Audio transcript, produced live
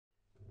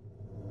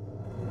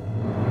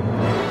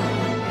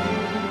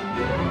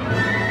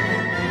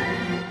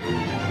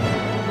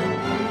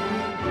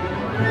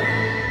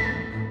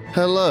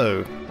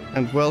Hello,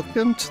 and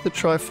welcome to the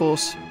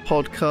Triforce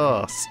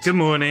podcast. Good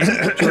morning.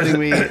 Joining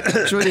me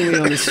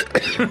on this.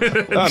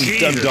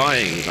 I'm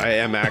dying. I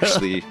am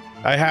actually.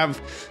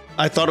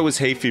 I thought it was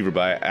hay fever,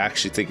 but I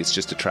actually think it's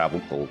just a travel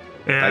cold.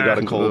 I got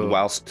a cold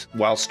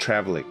whilst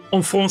traveling.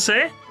 En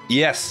français?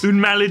 Yes. Une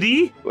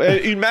maladie?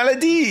 Une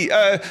maladie.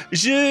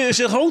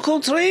 J'ai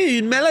rencontré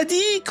une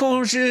maladie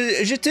quand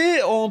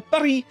j'étais en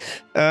Paris.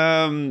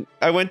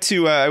 I went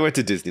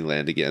to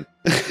Disneyland again.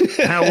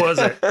 How was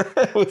it?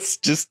 It was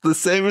just the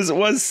same as it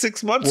was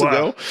 6 months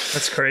ago.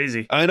 That's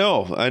crazy. I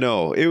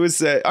know. It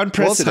was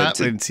unprecedented. What's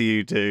happening to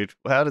you, dude?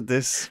 How did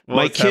this?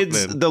 My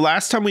kids. Happening? The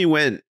last time we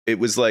went, it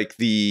was like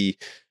the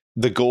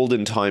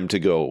golden time to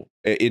go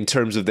in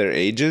terms of their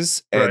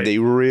ages, and they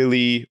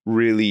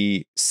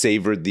really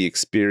savored the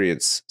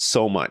experience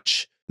so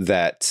much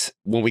that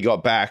when we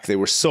got back, they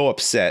were so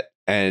upset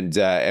and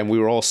we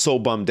were all so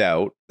bummed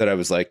out that I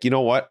was like, you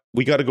know what,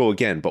 we got to go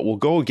again, but we'll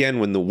go again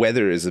when the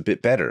weather is a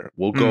bit better.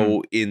 We'll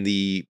go during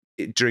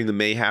the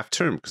May half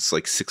term because it's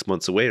like 6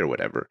 months away or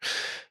whatever.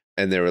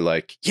 And they were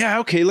like, yeah,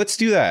 okay, let's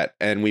do that.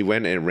 And we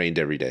went and it rained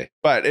every day,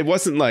 but it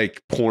wasn't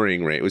like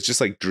pouring rain. It was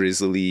just like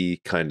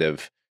drizzly kind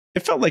of.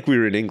 It felt like we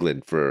were in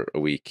England for a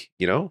week,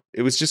 you know?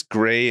 It was just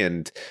gray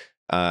and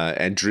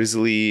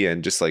drizzly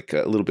and just like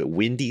a little bit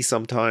windy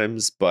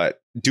sometimes, but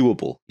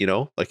doable, you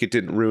know? Like it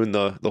didn't ruin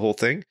the whole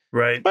thing.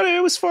 Right. But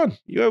it was fun.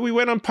 You know, we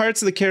went on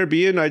Pirates of the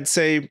Caribbean, I'd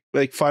say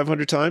like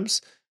 500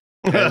 times.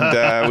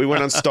 And we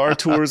went on Star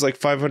Tours like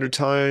 500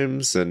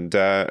 times, and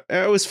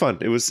it was fun.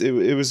 It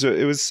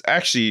was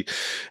actually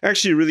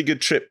a really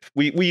good trip.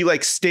 We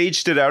like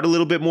staged it out a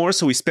little bit more,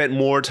 so we spent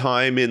more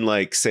time in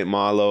like St.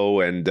 Malo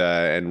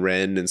and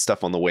Rennes and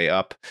stuff on the way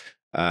up.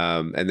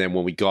 And then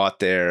when we got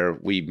there,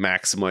 we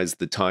maximized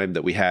the time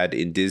that we had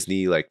in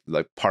Disney, like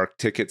park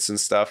tickets and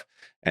stuff.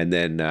 And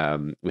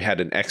then we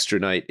had an extra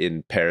night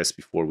in Paris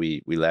before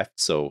we left,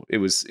 so it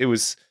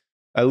was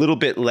a little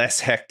bit less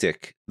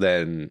hectic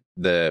than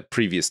the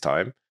previous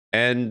time,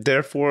 and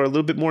therefore a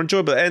little bit more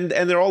enjoyable. And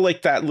they're all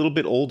like that, a little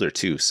bit older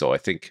too, so I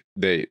think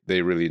they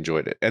really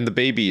enjoyed it. And the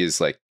baby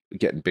is like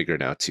getting bigger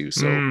now too,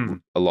 so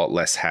a lot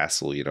less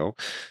hassle, you know.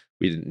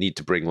 We didn't need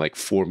to bring like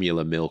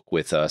formula milk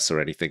with us or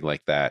anything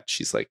like that.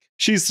 She's like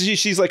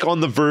on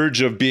the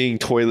verge of being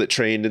toilet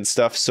trained and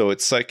stuff. So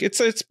it's like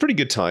it's pretty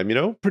good time, you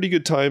know, pretty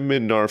good time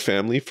in our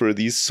family for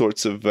these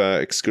sorts of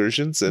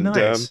excursions. And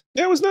nice.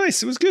 Yeah, it was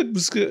nice. It was good. It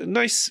was good.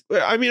 Nice.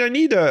 I mean, I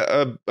need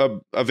a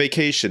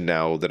vacation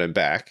now that I'm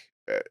back,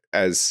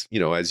 as you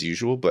know, as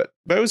usual. But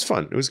it was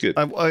fun. It was good.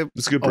 It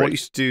was a good break. I want you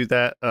to do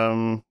that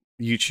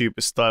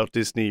YouTuber style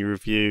Disney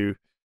review.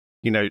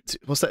 You know,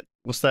 what's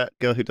that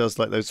girl who does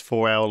like those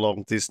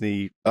 4-hour-long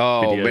Disney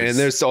videos? Man,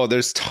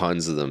 there's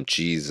tons of them.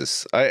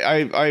 Jesus.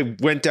 I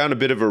went down a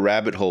bit of a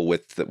rabbit hole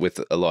with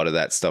a lot of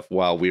that stuff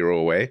while we were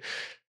away.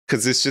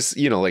 Because it's just,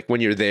 you know, like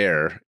when you're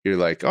there, you're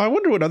like, oh, I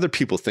wonder what other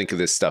people think of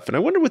this stuff. And I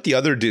wonder what the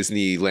other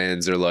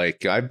Disneylands are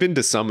like. I've been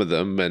to some of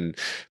them,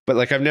 but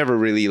like I've never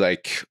really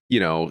like, you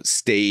know,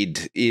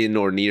 stayed in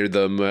or near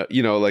them.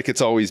 You know, like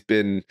it's always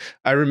been,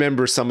 I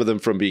remember some of them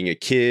from being a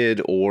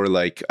kid, or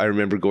like I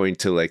remember going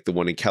to like the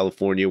one in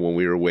California when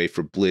we were away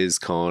for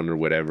BlizzCon or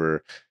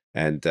whatever.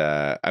 And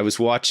I was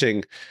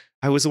watching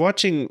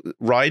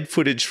ride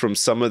footage from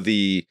some of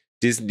the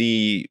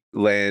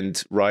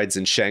Disneyland rides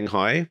in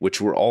Shanghai, which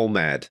were all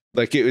mad.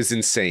 Like it was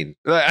insane.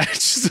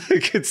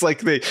 It's like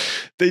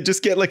they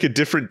just get like a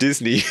different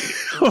Disney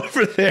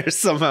over there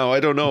somehow. I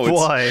don't know.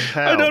 Why?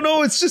 How? I don't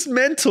know. It's just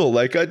mental.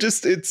 Like it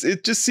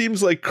just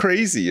seems like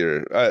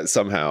crazier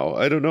somehow.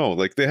 I don't know.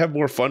 Like they have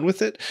more fun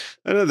with it.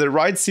 I don't know. The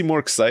rides seem more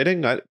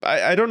exciting.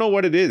 I don't know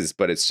what it is,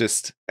 but it's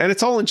just, and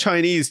it's all in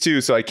Chinese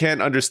too, so I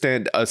can't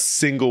understand a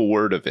single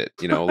word of it.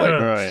 You know, like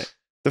Right.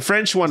 The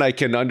French one I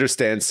can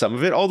understand some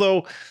of it,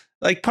 although.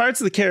 Like Pirates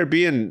of the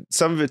Caribbean,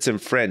 some of it's in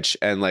French,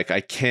 and like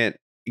I can't,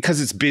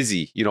 because it's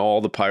busy. You know, all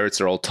the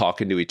pirates are all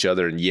talking to each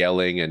other and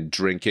yelling and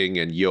drinking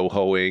and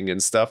yo-hoing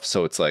and stuff.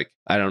 So it's like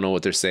I don't know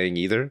what they're saying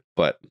either.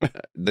 But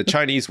the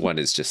Chinese one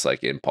is just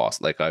like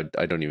impossible. Like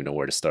I don't even know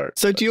where to start.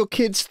 So do your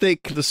kids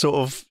think the sort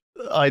of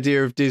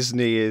idea of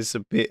Disney is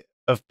a bit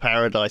of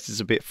paradise is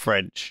a bit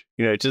French?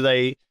 You know, do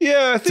they?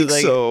 Yeah, I think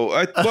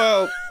so.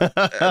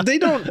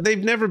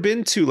 They've never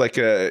been to like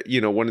a,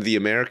 you know, one of the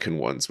American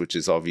ones, which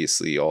is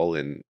obviously all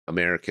in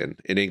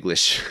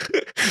English.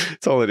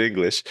 It's all in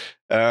English.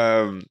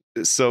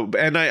 So,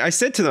 and I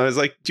said to them, I was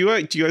like, do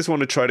you guys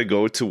want to try to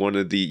go to one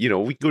of the, you know,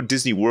 we can go to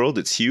Disney World,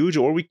 it's huge,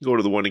 or we can go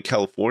to the one in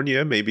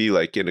California, maybe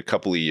like in a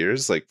couple of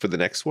years, like for the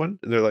next one.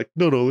 And they're like,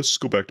 no, let's just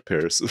go back to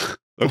Paris.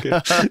 Okay.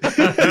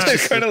 They're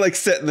kind of like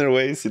set in their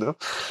ways, you know.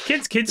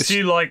 Kids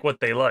do like what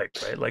they like,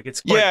 right? Like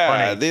it's quite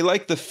funny. They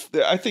like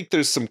I think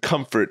there's some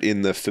comfort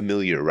in the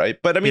familiar, right?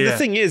 But I mean, the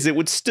thing is, it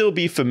would still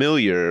be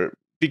familiar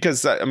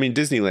because I mean,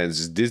 Disneyland is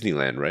just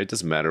Disneyland, right? It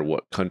doesn't matter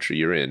what country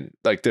you're in.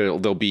 Like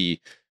there'll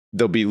be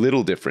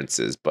little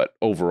differences, but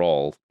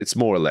overall, it's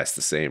more or less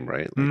the same,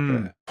 right? Like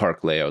the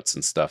park layouts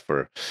and stuff,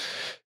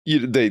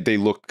 they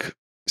look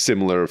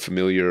similar,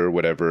 familiar, or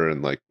whatever,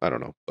 and like I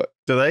don't know, but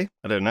Do they?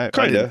 I don't know. I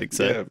Kinda, didn't think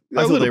so. yeah, I a thought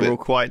little they were bit. all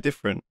quite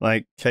different.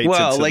 Like catered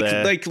well, to like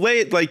their... like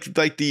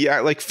the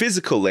like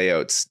physical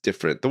layout's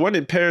different. The one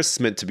in Paris is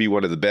meant to be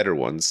one of the better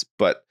ones,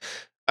 but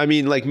I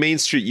mean, like Main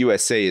Street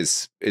USA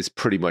is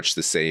pretty much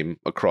the same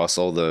across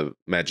all the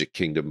Magic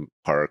Kingdom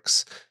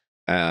parks,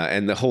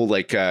 and the whole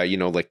like you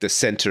know, like the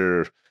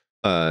center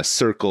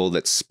circle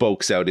that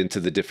spokes out into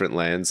the different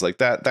lands, like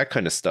that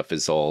kind of stuff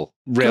is all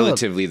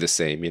relatively the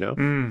same, you know.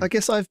 Mm. I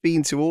guess I've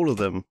been to all of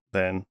them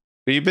then.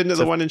 Have you been to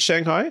the one in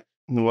Shanghai?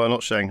 Well,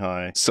 not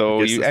Shanghai. So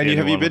I guess you that's the have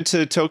only you one. been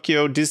to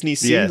Tokyo Disney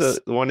Sea, Yes.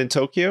 the one in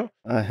Tokyo?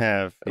 I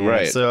have. Yeah.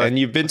 Right. So And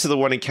you've been to the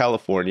one in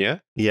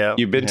California. yeah.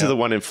 You've been to yeah. the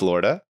one in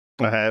Florida.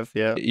 I have.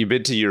 Yeah. You've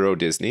been to Euro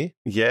Disney.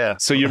 Yeah.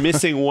 So you're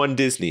missing one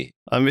Disney.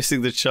 I'm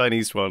missing the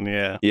Chinese one.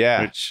 Yeah.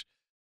 Yeah. Which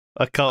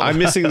I can't. I'm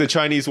missing the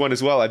Chinese one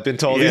as well. I've been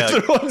to all the Yeah.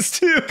 other ones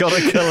too.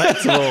 Gotta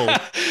collect them all.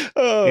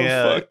 Oh,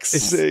 Yeah, fuck's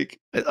it's- sake.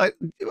 I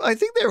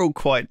think they're all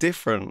quite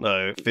different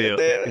though. Feel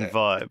They're- in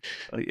vibe.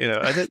 You know,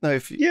 I don't know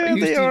if Yeah,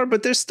 they are,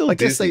 but they're still I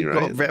guess Disney, they've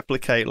got right? to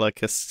replicate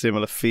like a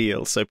similar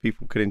feel so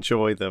people can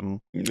enjoy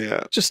them.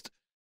 Yeah, Just,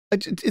 I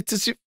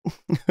just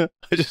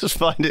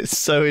find it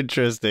so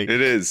interesting.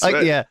 it is.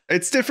 Yeah,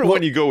 It's different Well-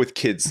 when you go with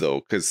kids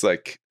though, because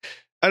like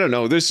I don't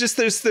know.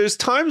 There's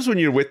times when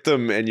you're with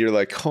them and you're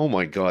like, oh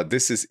my god,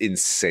 this is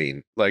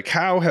insane. Like,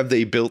 how have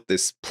they built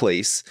this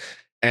place?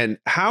 And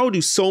how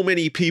do so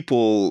many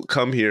people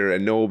come here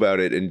and know about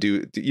it and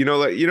do, you know,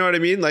 like, you know what I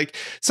mean? Like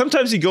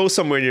sometimes you go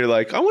somewhere and you're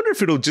like, I wonder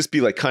if it'll just be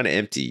like kind of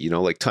empty, you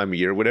know, like time of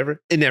year or whatever.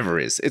 It never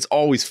is. It's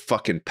always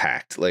fucking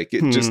packed, like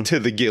it just to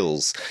the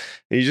gills.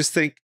 And you just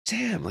think,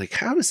 damn, like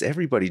how does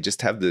everybody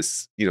just have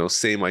this, you know,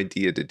 same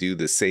idea to do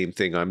the same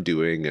thing I'm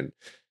doing? And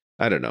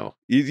I don't know.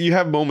 You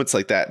have moments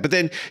like that, but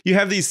then you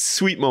have these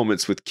sweet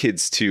moments with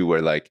kids too,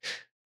 where like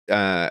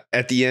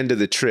at the end of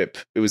the trip,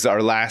 it was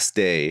our last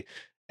day.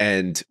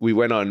 And we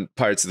went on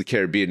Pirates of the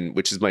Caribbean,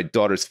 which is my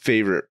daughter's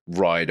favorite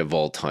ride of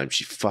all time.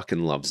 She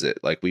fucking loves it.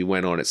 Like we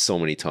went on it so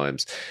many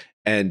times.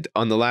 And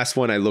on the last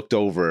one, I looked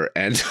over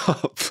and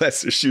oh,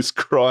 bless her, she was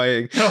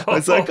crying. I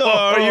was like, oh,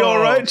 are you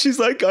all right? She's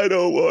like, I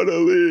don't want to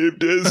leave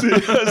Disney.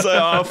 I was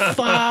like, oh,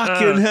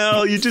 fucking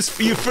hell. You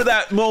for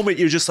that moment,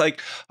 you're just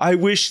like, I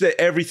wish that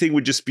everything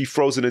would just be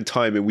frozen in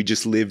time and we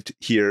just lived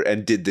here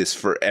and did this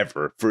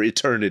forever, for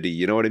eternity.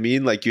 You know what I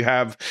mean? Like you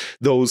have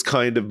those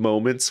kind of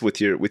moments with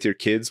your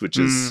kids, which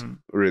is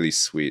really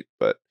sweet,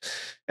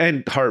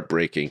 and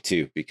heartbreaking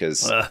too,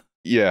 because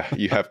yeah,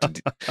 you have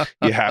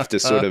to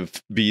sort of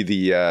be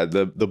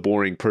the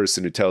boring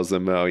person who tells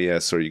them, oh yeah,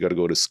 sorry, you got to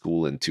go to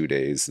school in 2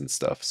 days and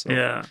stuff. So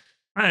Yeah.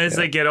 As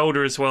they get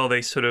older as well,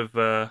 they sort of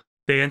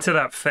they enter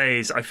that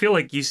phase. I feel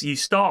like you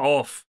start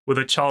off with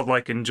a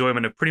childlike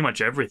enjoyment of pretty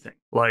much everything.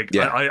 Like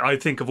Yeah. I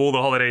think of all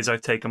the holidays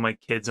I've taken my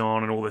kids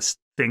on and all the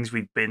things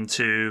we've been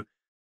to.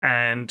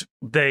 And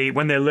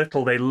when they're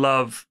little, they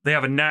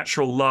have a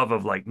natural love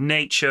of like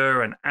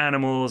nature and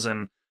animals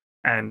and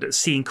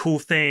seeing cool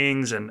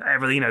things and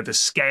everything, you know, the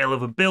scale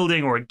of a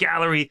building or a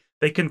gallery.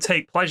 They can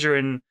take pleasure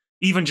in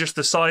even just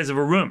the size of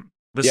a room,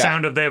 the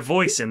sound of their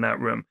voice in that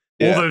room,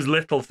 all those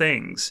little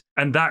things.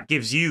 And that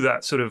gives you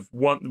that sort of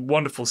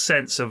wonderful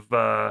sense of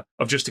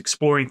just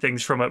exploring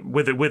things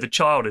with a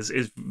child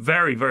is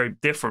very, very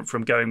different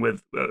from going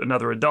with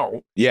another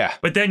adult. yeah,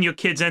 But then your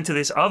kids enter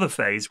this other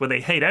phase where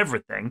they hate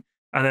everything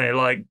and they're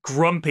like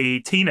grumpy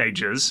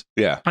teenagers.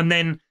 yeah. And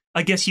then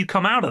I guess you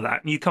come out of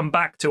that and you come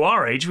back to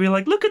our age where you're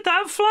like, look at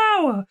that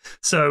flower.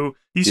 So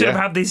you sort of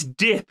have this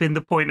dip in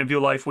the point of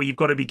your life where you've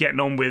got to be getting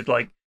on with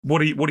like,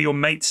 what are your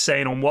mates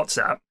saying on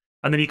WhatsApp?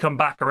 And then you come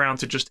back around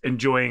to just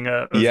enjoying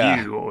a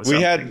view or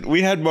something.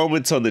 We had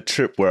moments on the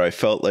trip where I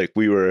felt like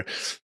we were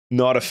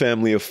not a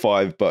family of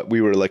 5, but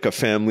we were like a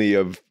family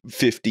of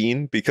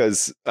 15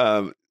 because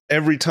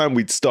every time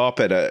we'd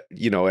stop at a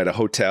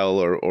hotel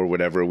or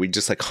whatever, we'd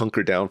just like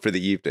hunker down for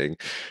the evening.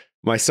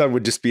 My son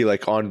would just be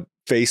like on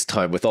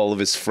FaceTime with all of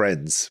his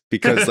friends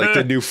because like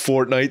the new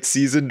Fortnite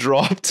season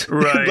dropped.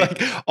 Right.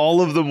 Like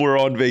all of them were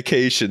on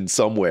vacation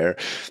somewhere.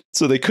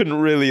 So they couldn't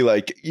really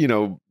like, you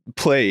know,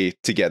 play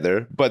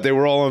together, but they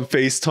were all on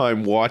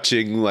FaceTime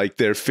watching like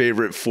their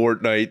favorite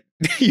Fortnite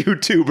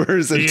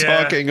YouTubers and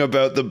talking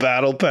about the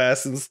battle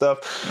pass and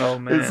stuff. Oh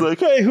man. It's like,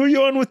 hey, who are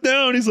you on with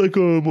now? And he's like,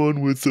 oh, I'm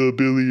on with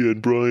Billy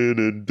and Brian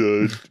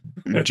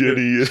and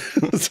Jenny.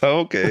 So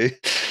okay.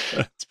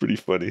 It's pretty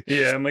funny.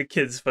 Yeah, my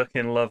kids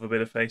fucking love a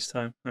bit of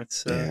FaceTime.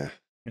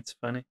 It's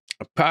funny.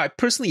 I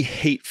personally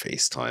hate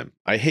FaceTime.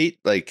 I hate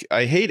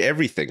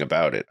everything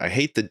about it. I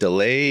hate the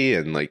delay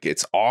and like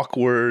it's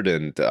awkward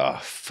and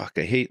I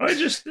hate.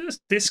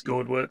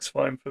 Discord works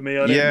fine for me.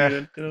 I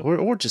don't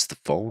or just the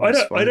phone.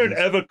 I don't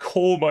ever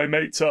call my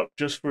mates up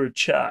just for a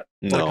chat.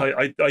 No.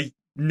 Like I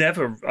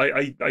never.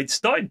 I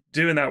started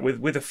doing that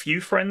with a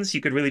few friends.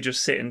 You could really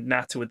just sit and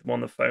natter with them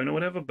on the phone or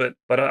whatever. But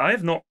I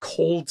have not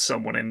called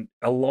someone in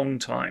a long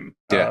time.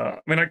 Yeah.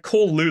 I mean, I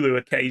call Lulu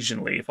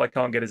occasionally if I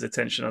can't get his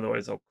attention.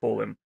 Otherwise, I'll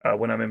call him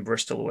when I'm in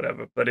Bristol or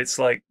whatever. But it's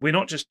like we're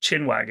not just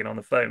chin wagging on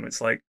the phone.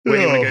 It's like, where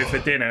do you want to go for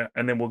dinner?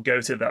 And then we'll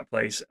go to that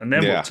place and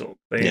then we'll talk.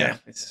 But yeah,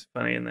 it's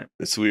funny, isn't it?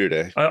 It's weird,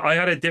 eh? I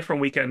had a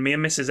different weekend. Me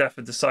and Mrs. F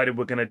had decided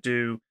we're going to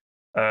do.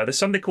 There's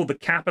something called the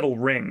Capital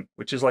Ring,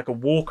 which is like a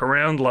walk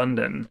around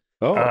London.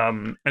 Oh.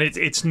 And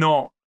it's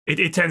not.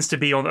 It tends to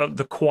be on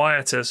the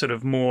quieter, sort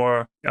of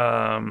more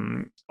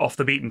off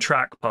the beaten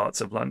track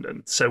parts of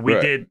London. So we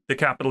did the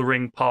Capital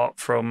Ring part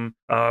from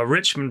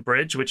Richmond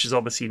Bridge, which is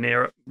obviously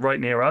right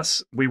near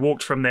us. We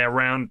walked from there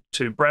round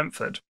to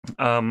Brentford.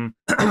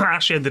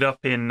 Actually ended up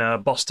in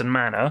Boston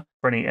Manor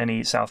for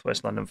any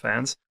Southwest London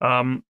fans.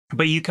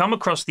 But you come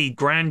across the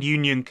Grand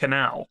Union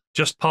Canal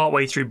just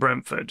partway through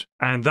Brentford,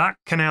 and that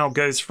canal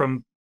goes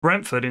from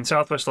Brentford in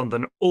Southwest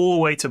London all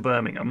the way to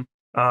Birmingham.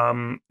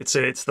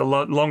 It's the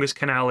longest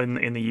canal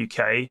in the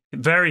UK.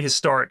 Very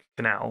historic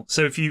canal.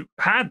 So if you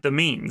had the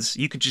means,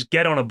 you could just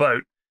get on a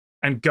boat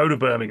and go to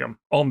Birmingham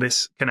on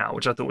this canal,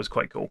 which I thought was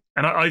quite cool.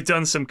 And I've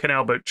done some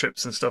canal boat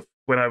trips and stuff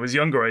when I was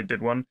younger. I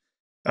did one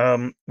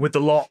with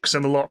the locks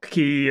and the lock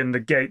key and the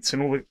gates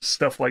and all the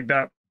stuff like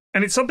that.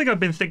 And it's something I've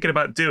been thinking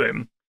about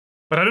doing,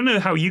 but I don't know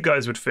how you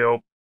guys would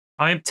feel.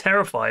 I am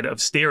terrified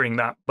of steering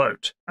that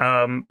boat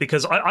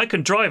because I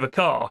can drive a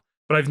car,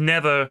 but I've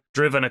never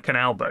driven a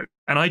canal boat.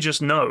 And I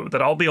just know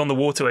that I'll be on the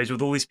waterways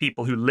with all these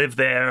people who live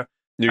there.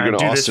 You're going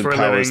to Austin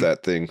Powers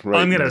that thing.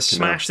 Right, I'm going to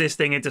smash this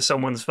thing into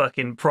someone's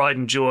fucking pride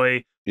and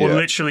joy, or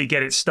literally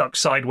get it stuck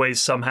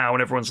sideways somehow.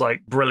 And everyone's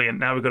like, brilliant.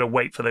 Now we've got to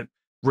wait for the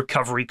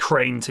recovery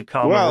crane to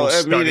come. Well,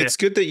 I mean, it's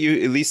good that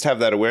you at least have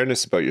that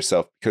awareness about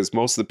yourself, because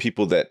most of the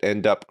people that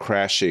end up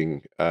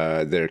crashing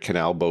their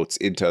canal boats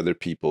into other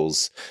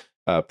people's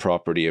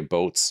property and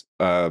boats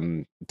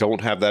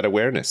don't have that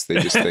awareness. They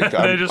just think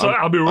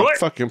I'll be right.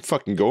 I'm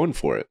fucking going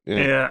for it.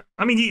 Yeah.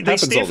 I mean, they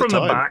steer from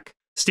the back.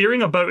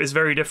 Steering a boat is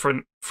very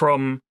different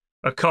from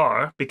a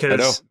car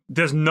because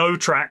there's no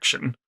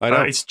traction. I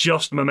know. It's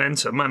just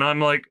momentum. And I'm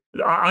like,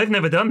 I've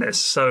never done this.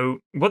 So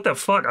what the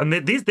fuck? I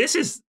mean, this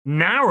is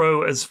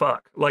narrow as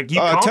fuck. Like, you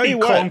can't be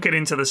conking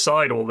into the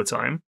side all the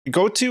time.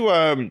 Go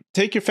to,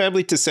 take your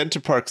family to Center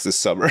Parks this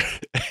summer.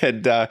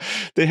 And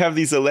they have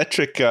these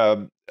electric,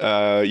 paddle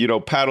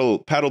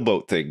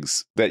boat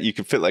things that you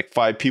can fit like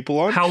 5 people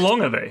on. How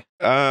long are they?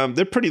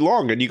 They're pretty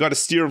long, and you got to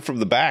steer them from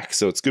the back.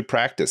 So it's good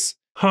practice.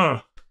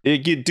 Huh.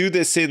 You do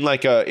this in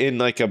like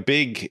a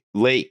big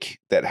lake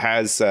that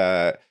has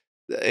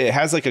it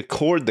has like a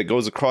cord that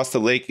goes across the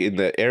lake in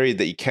the area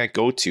that you can't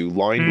go to,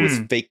 lined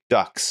with fake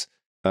ducks.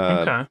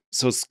 So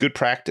it's good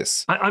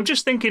practice. I'm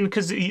just thinking,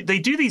 because they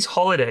do these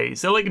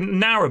holidays. They're like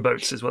narrow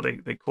boats is what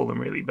they call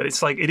them, really. But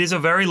it's like, it is a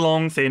very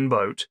long, thin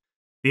boat.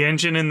 The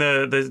engine and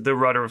the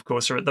rudder, of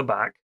course, are at the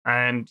back.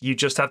 And you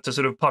just have to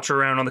sort of putter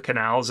around on the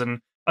canals.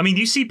 And I mean,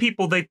 you see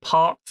people, they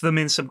park them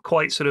in some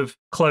quite sort of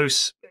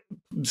close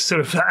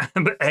sort of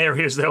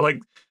areas. They're like,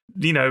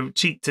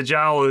 cheek to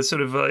jowl,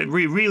 sort of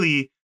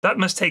really, that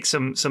must take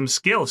some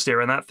skill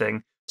steering that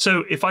thing.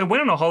 So if I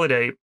went on a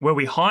holiday where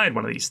we hired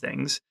one of these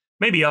things,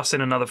 maybe us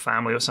and another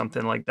family or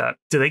something like that,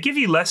 do they give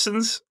you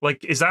lessons?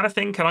 Like, is that a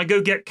thing? Can I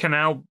go get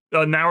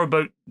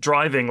narrowboat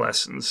driving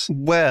lessons?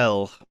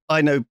 Well,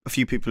 I know a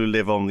few people who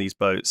live on these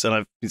boats, and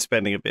I've been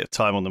spending a bit of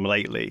time on them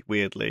lately,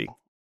 weirdly.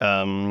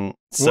 As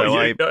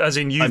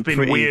in you've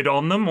been weird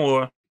on them,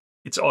 or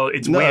it's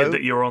weird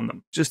that you're on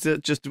them? Just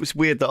it's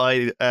weird that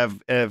I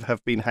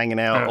have been hanging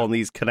out on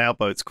these canal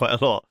boats quite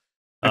a lot,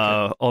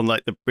 on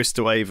like the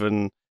Bristol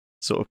Avon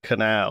sort of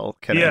canal.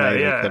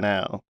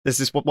 There's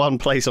this one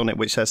place on it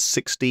which has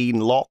 16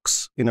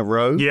 locks in a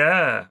row.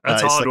 Yeah,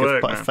 that's hard work.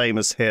 It's like a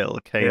famous hill,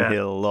 Cane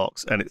Hill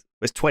locks, and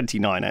it's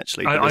 29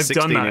 actually. But I've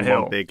done that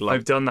hill. Big lock.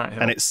 I've done that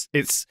hill, and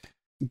it's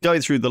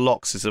going through the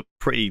locks is a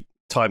pretty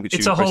time-consuming.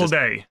 It's a whole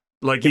day.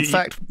 Like, in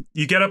fact,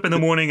 you get up in the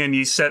morning and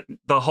you set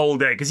the whole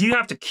day, because you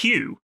have to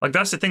queue. Like,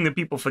 that's the thing that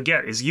people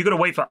forget, is you got to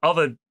wait for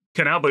other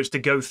canal boats to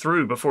go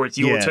through before it's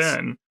your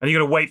turn, and you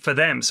got to wait for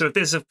them. So if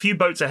there's a few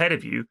boats ahead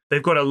of you,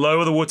 they've got to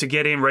lower the water,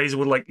 get in, raise the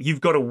water. Like,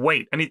 you've got to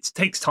wait, and it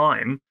takes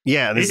time.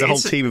 Yeah, and there's a whole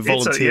team of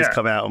volunteers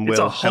come out and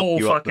will help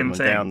you up them and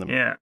down them.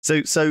 Yeah.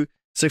 So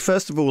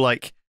first of all,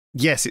 like,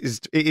 yes,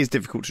 it is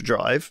difficult to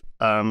drive.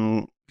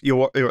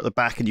 You're at the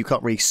back and you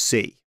can't really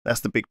see.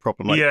 That's the big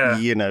problem. Like,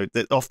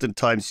 that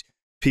oftentimes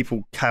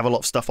people have a lot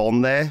of stuff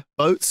on their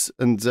boats,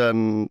 and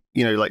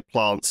like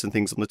plants and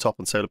things on the top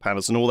and solar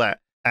panels and all that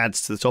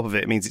adds to the top of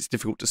it. It means it's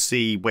difficult to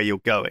see where you're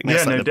going.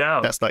 That's no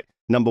doubt. That's like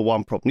number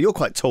one problem. You're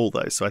quite tall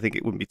though, so I think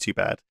it wouldn't be too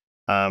bad.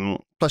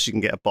 Plus you can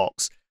get a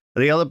box.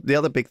 The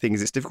other big thing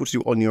is it's difficult to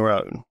do on your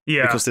own.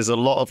 Yeah. Because there's a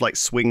lot of like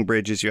swing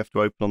bridges you have to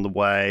open on the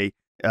way.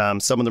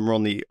 Some of them are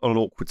on an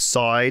awkward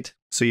side,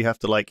 so you have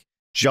to like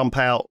jump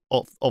out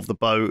of the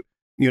boat,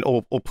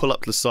 or pull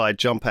up to the side,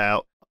 jump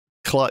out,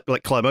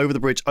 climb over the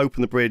bridge,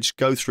 open the bridge,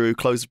 go through,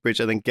 close the bridge,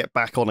 and then get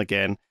back on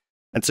again.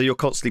 And so you're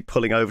constantly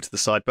pulling over to the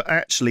side. But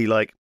actually,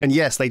 like, and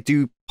yes, they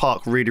do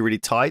park really, really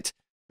tight.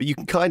 But you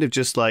can kind of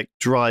just like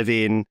drive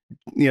in.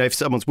 You know, if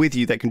someone's with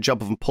you, they can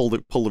jump off and pull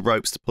the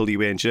ropes to pull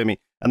you in. Do you know what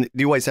I mean? And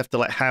you always have to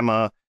like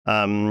hammer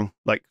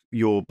like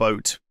your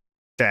boat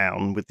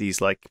down with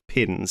these like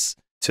pins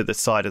to the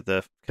side of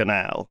the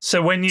canal.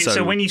 So when you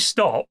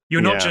stop,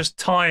 you're not just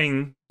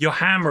tying, you're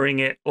hammering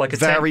it like a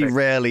very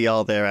rarely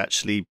are there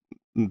actually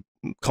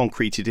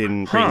concreted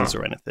in rings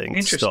or anything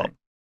to stop.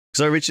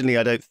 So originally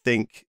I don't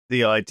think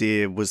the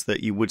idea was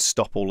that you would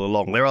stop all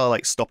along. There are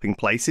like stopping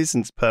places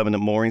and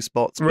permanent mooring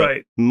spots,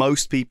 but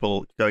most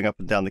people going up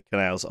and down the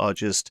canals are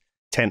just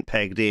tent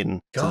pegged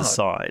in to the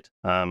side.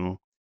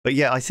 But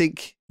yeah, I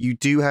think you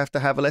do have to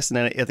have a lesson,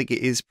 and I think it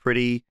is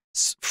pretty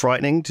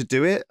frightening to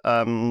do it.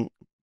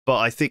 But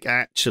I think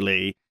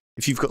actually,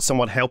 if you've got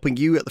someone helping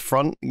you at the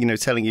front, you know,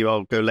 telling you,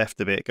 "I'll go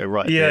left a bit, go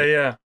right a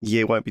bit,"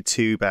 it won't be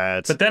too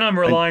bad. But then I'm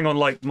relying on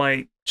like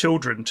my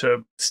children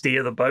to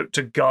steer the boat,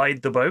 to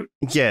guide the boat.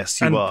 Yes,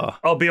 you are.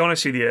 I'll be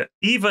honest with you.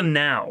 Even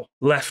now,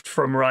 left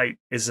from right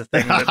is the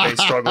thing that they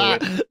struggle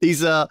with.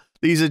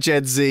 These are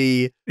Gen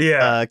Z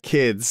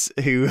kids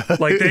who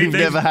like who've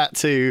never had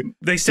to.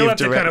 They still have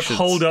to kind of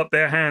hold up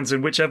their hands,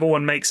 and whichever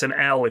one makes an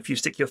L, if you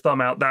stick your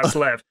thumb out, that's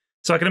left.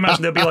 So I can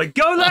imagine they'll be like,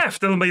 "Go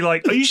left," and they'll be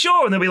like, "Are you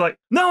sure?" And they'll be like,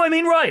 "No, I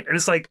mean right." And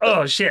it's like,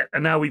 "Oh shit!"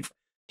 And now we've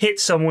hit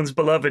someone's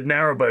beloved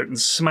narrowboat and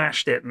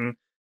smashed it, and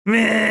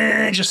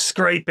just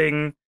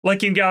scraping,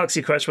 like in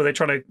Galaxy Quest where they're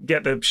trying to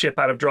get the ship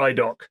out of dry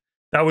dock.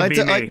 That would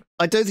be me.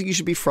 I don't think you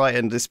should be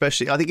frightened,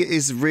 especially. I think it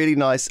is really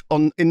nice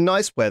in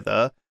nice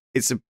weather.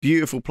 It's a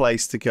beautiful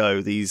place to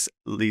go. These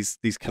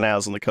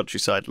canals on the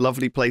countryside,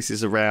 lovely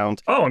places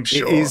around. Oh, I'm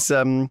sure. It is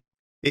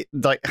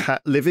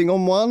living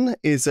on one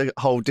is a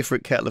whole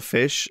different kettle of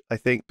fish, I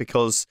think,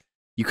 because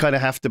you kind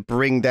of have to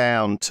bring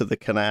down to the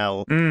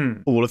canal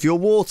all of your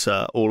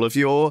water, all of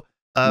your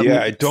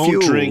don't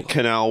fuel. Drink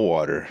canal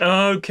water.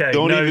 Okay,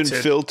 don't noted.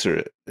 even filter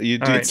it. You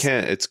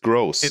can't. It's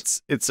gross.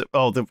 It's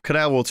the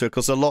canal water,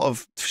 because a lot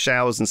of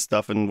showers and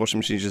stuff and washing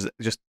machines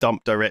just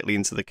dump directly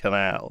into the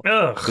canal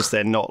because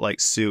they're not like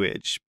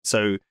sewage.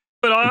 So.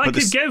 But I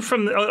could go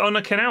on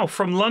a canal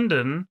from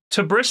London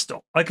to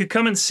Bristol. I could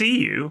come and see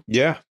you.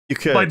 Yeah, you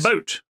could by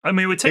boat. I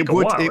mean, it would take a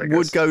while. It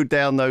would go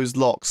down those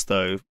locks,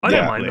 though. I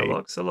don't mind the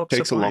locks. The locks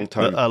takes a long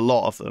time. A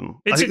lot of them.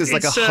 I think there's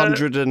like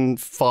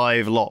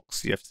 105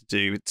 locks you have to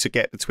do to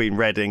get between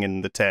Reading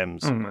and the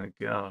Thames. Oh my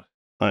god!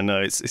 I know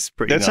it's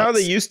pretty. That's nuts. how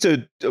they used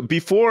to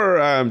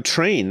before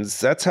trains.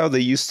 That's how they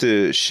used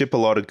to ship a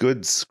lot of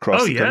goods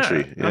across the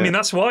country. Yeah. I mean,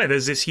 that's why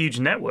there's this huge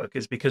network.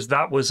 Is because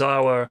that was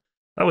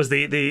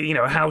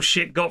the how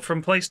shit got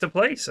from place to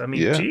place. I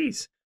mean,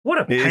 geez, what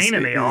a pain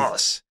in the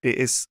arse. It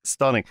is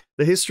stunning.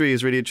 The history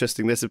is really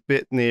interesting. There's a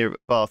bit near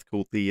Bath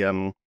called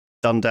the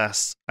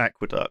Dundas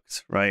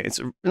Aqueduct, right? It's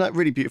a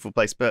really beautiful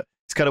place, but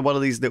it's kind of one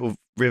of these little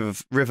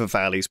river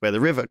valleys where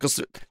the river,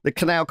 because the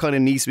canal kind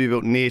of needs to be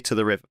built near to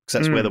the river because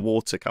that's where the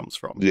water comes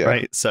from,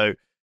 right? So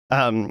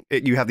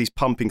you have these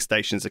pumping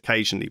stations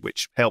occasionally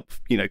which help,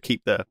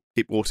 keep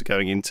water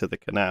going into the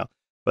canal.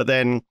 But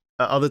then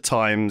at other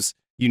times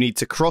you need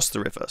to cross the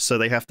river, so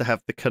they have to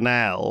have the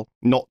canal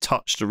not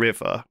touch the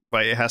river,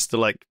 right? It has to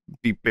like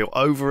be built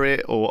over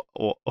it or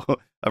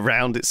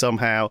around it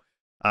somehow.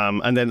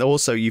 And then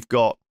also you've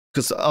got,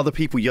 because other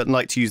people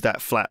like to use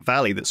that flat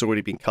valley that's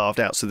already been carved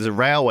out. So there's a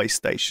railway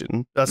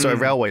station, a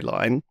railway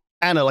line,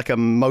 and a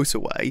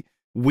motorway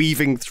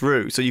weaving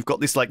through. So you've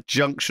got this like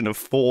junction of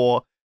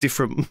 4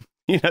 different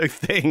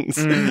things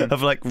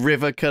of like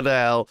river,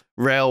 canal,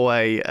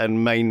 railway,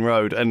 and main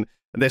road, and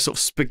they're sort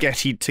of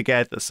spaghettied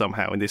together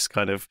somehow in this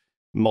kind of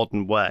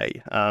modern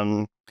way.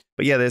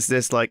 But yeah,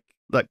 there's like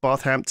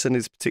Bathampton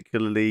is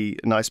particularly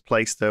a nice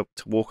place to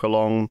walk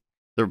along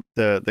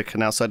the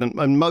canal side,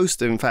 and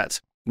most, in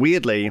fact,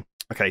 weirdly,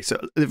 okay, so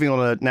living on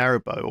a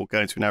narrowboat or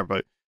going to a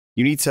narrowboat,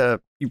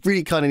 you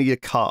really kind of need a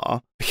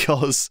car,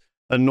 because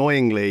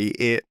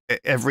annoyingly,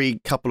 every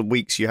couple of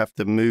weeks you have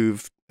to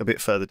move a bit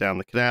further down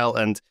the canal,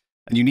 and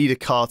you need a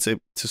car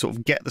to sort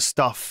of get the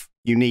stuff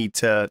you need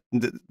to.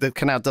 The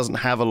canal doesn't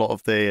have a lot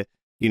of the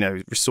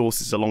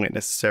resources along it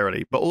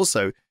necessarily, but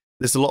also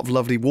there's a lot of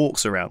lovely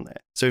walks around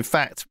there. So in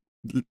fact,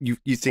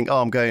 you think,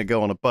 oh, I'm going to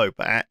go on a boat,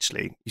 but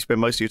actually you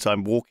spend most of your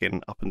time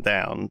walking up and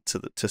down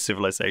to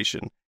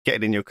civilization,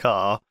 getting in your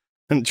car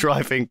and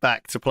driving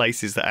back to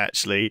places that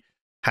actually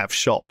have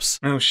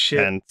shops. Oh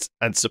shit.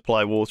 And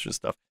supply water and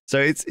stuff. So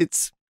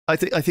it's I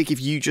think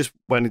if you just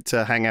wanted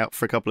to hang out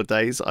for a couple of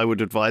days, I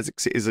would advise it,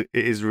 because it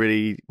is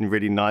really,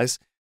 really nice.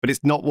 But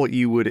it's not what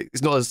you would.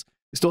 It's not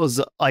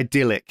as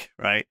idyllic,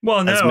 right?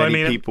 Well, no, as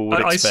many people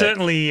would expect. I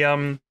certainly,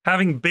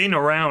 having been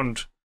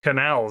around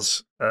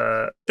canals,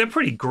 they're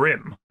pretty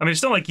grim. I mean,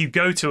 it's not like you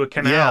go to a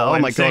canal. Yeah. Oh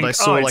and my god, I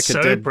saw like a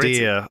dead pretty.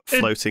 deer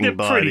floating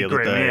by the other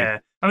grim, day. Yeah.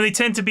 I mean, they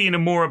tend to be in a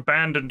more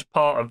abandoned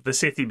part of the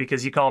city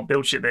because you can't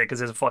build shit there because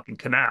there's a fucking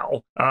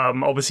canal.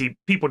 Obviously,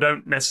 people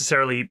don't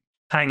necessarily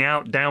hang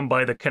out down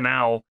by the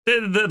canal.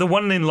 The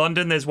one in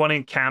London, there's one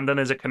in Camden,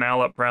 there's a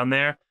canal up around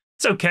there.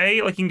 It's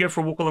okay, like you can go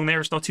for a walk along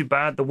there, it's not too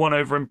bad. The one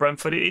over in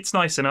Brentford, it's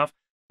nice enough.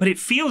 but it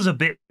feels a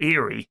bit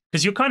eerie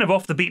because you're kind of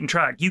off the beaten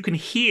track. You can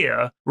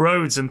hear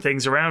roads and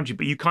things around you,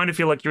 but you kind of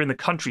feel like you're in the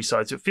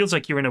countryside. So it feels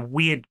like you're in a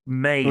weird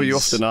maze. Well, you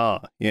often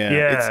are.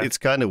 Yeah. It's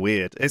kind of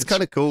weird. It's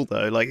kind of cool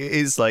though. Like it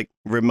is like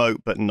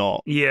remote, but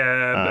not.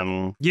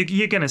 Yeah.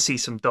 You're going to see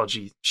some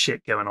dodgy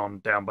shit going on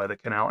down by the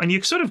canal, and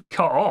you're sort of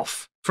cut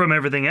off from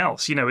everything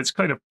else. You know, it's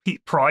kind of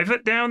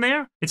private down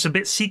there. It's a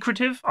bit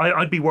secretive.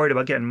 I'd be worried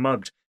about getting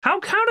mugged. How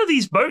do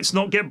these boats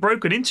not get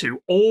broken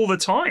into all the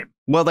time?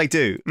 Well, they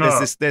do.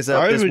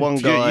 There's one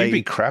guy. You'd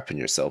be crapping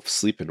yourself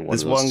sleeping in one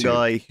There's of those one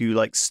guy who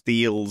like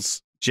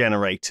steals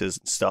generators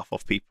and stuff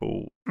off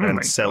people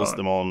and sells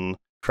them on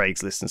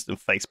Craigslist and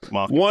Facebook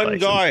Marketplace. One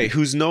guy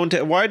who's known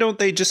to. Why don't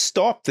they just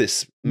stop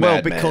this?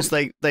 Well, because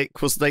they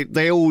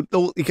all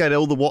you get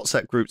all the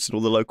WhatsApp groups and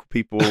all the local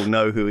people all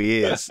know who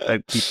he is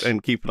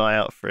and keep an eye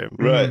out for him.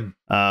 Right.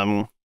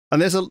 And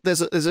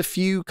there's a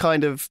few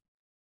kind of.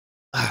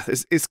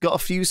 It's got a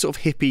few sort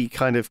of hippie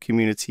kind of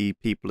community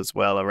people as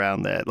well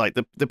around there. Like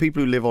the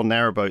people who live on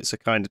narrowboats are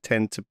kind of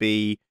tend to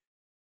be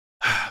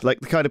like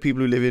the kind of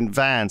people who live in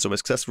vans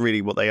almost, because that's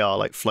really what they are,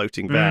 like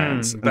floating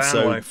vans.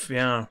 Van life,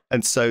 yeah.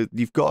 And so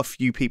you've got a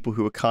few people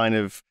who are kind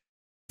of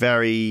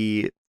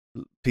very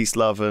peace,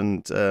 love,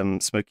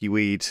 and smoky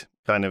weed,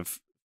 kind of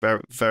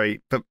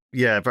very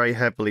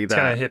heavily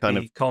that kind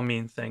of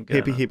commune thing.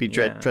 Hippie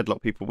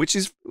dreadlock people, which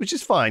is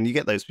fine. You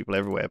get those people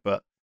everywhere,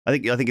 but I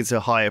think it's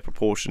a higher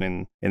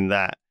proportion in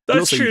that. That's and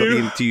also true. You've got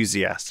the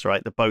enthusiasts,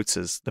 right? The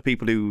boaters, the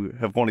people who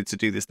have wanted to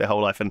do this their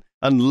whole life and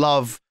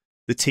love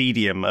the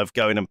tedium of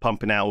going and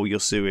pumping out all your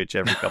sewage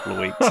every couple of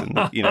weeks and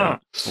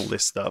all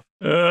this stuff.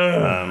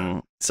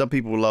 Some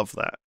people love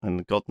that,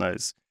 and God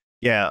knows.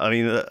 Yeah, I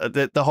mean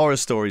the horror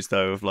stories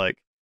though of like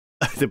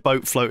the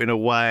boat floating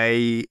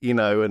away,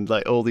 and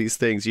like all these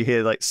things you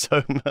hear like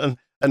so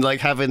and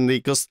like having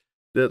because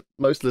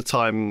most of the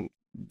time.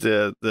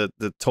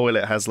 The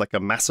toilet has like a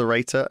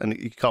macerator and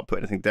you can't put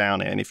anything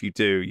down it, and if you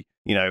do,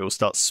 it will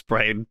start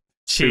spraying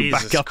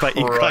back up at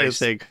you kind of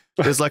thing.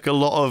 There's like a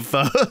lot of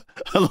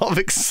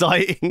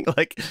exciting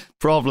like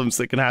problems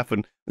that can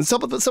happen, and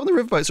some of the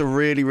riverboats are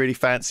really, really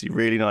fancy,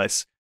 really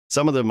nice.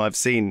 Some of them I've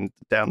seen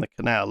down the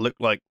canal look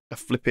like a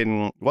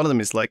flipping. One of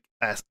them is like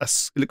it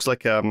looks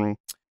like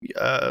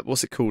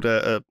what's it called,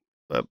 one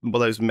of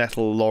those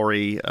metal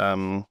lorry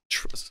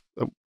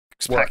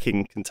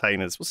packing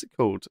containers. What's it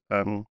called?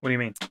 What do you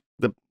mean?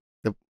 The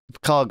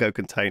cargo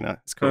container.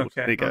 It's called.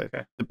 Okay, there you go.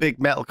 Okay. The big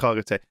metal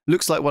cargo container.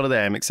 Looks like one of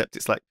them, except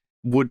it's like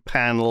wood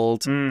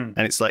panelled, and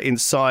it's like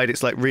inside.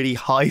 It's like really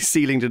high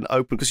ceilinged and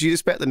open because you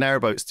expect the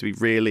narrowboats to be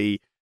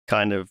really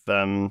kind of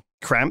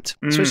cramped,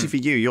 especially for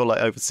you. You're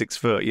like over 6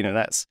 foot.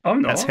 That's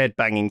head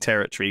banging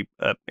territory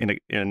in a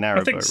narrowboat,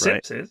 I think right?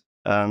 Sips is.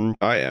 I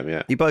am.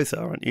 Yeah. You both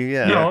are, aren't you?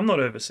 Yeah. No, I'm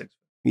not over 6 foot.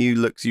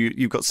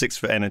 You've got 6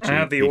 foot energy. I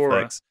have the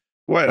aura.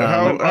 What?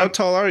 How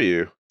tall are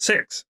you?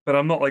 6, but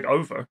I'm not like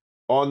over.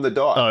 On the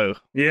dot. Oh.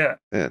 Yeah.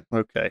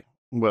 Okay.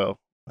 Well,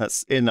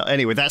 that's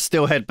anyway, that's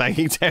still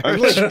headbanging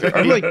territory.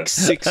 I'm like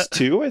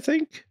 6'2", I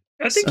think.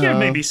 I think you're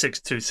maybe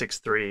 6'2",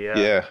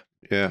 6'3",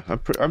 Yeah. I'm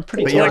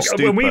pretty but tall. Like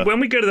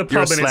when we go to the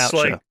pub and it's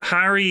sloucher. like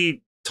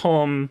Harry,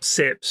 Tom,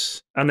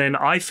 Sips, and then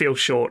I feel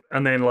short,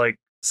 and then like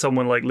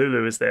someone like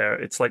Lulu is there.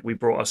 It's like we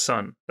brought our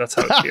son. That's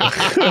how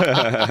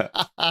it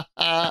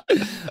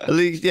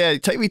feels. Yeah,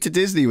 take me to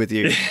Disney with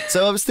you.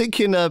 So I was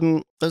thinking,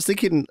 well,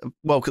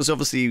 because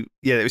obviously,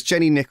 it was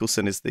Jenny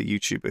Nicholson is the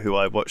YouTuber who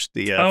I watched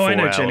the 4 I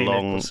know hour Jenny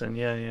long. Nicholson.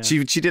 Yeah.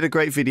 She did a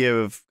great video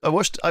of I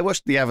watched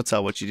the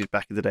Avatar what she did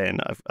back in the day,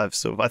 and I've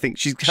sort of I think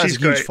she's a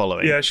huge great.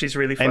 following. Yeah, she's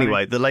really funny.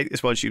 Anyway, the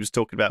latest one she was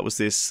talking about was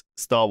this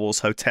Star Wars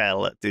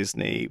hotel at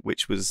Disney,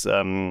 which was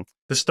the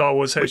Star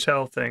Wars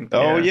hotel thing.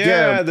 Oh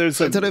yeah, I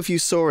don't know if you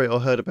saw it or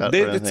heard about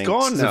it. It's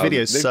gone now. The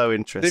video's so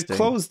interesting. They've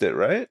closed it,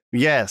 right?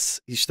 Yes,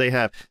 they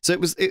have.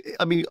 So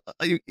I mean,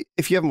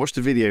 if you haven't watched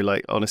the video,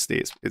 like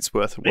honestly, it's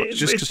worth a watch.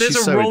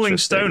 There's a Rolling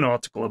Stone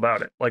article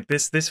about it. Like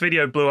this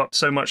video blew up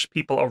so much,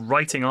 people are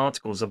writing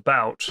articles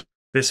about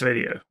this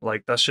video.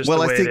 Like that's just the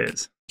way it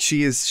is.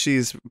 She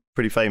is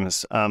pretty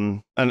famous.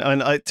 And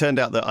it turned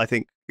out that I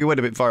think it went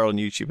a bit viral on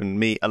YouTube,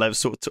 and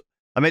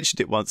I mentioned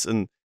it once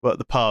and. At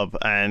the pub,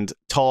 and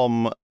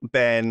Tom,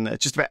 Ben,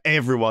 just about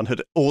everyone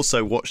had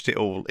also watched it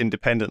all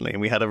independently, and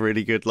we had a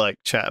really good like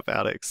chat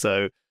about it.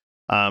 So,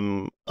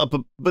 but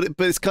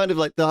it's kind of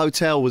like the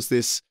hotel was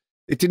this.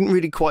 It didn't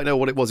really quite know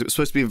what it was. It was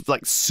supposed to be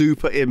like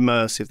super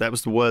immersive. That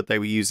was the word they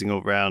were using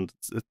all around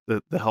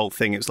the whole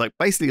thing. It was like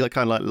basically like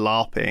kind of like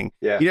LARPing.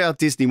 Yeah. You know how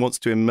Disney wants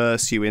to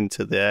immerse you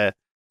into their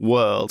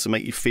world to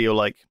make you feel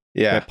like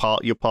you're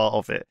part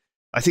of it.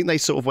 I think they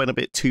sort of went a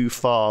bit too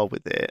far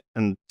with it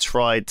and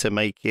tried to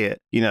make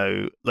it,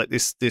 like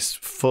this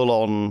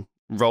full-on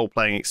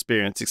role-playing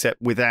experience,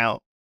 except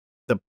without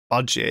the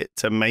budget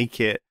to make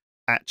it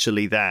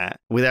actually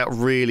that, without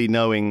really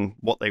knowing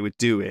what they were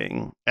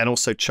doing, and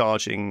also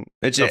charging.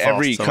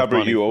 Every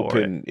cupboard you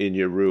open in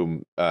your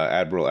room,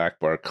 Admiral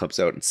Akbar comes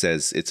out and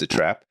says, "It's a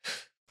trap."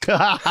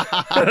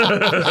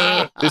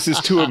 This is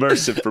too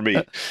immersive for me.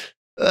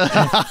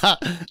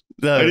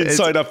 No, I didn't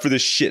sign up for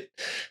this shit.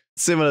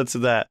 Similar to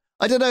that.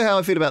 I don't know how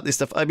I feel about this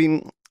stuff. I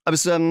mean,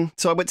 So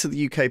I went to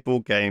the UK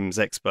Board Games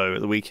Expo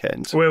at the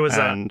weekend. Where was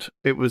that? And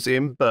it was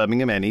in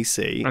Birmingham, NEC.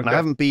 Okay. And I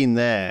haven't been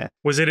there.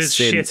 Was it as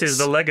since... shit as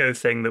the Lego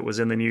thing that was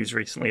in the news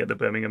recently at the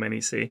Birmingham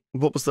NEC?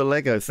 What was the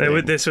Lego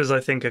thing? This was,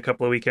 I think, a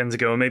couple of weekends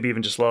ago, or maybe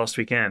even just last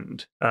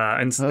weekend.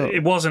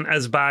 It wasn't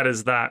as bad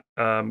as that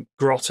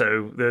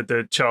Grotto,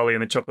 the Charlie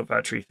and the Chocolate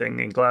Factory thing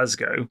in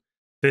Glasgow.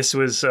 This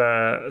was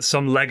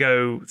some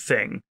Lego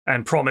thing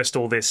and promised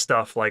all this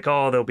stuff like,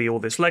 oh, there'll be all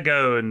this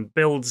Lego and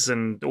builds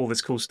and all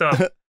this cool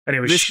stuff. And it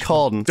was this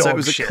con. So it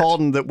was a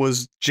con that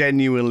was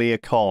genuinely a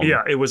con.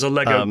 Yeah, it was a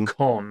Lego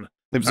con.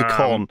 It was a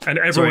con. And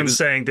everyone's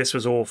saying this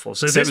was awful.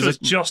 So this was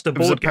just a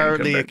board game. It was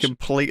apparently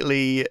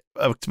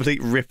a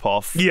complete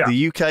rip-off. Yeah.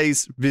 The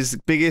UK's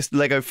biggest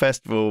Lego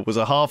festival was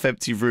a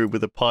half-empty room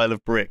with a pile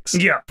of bricks.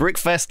 Yeah.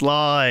 Brickfest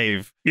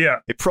Live. Yeah.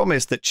 It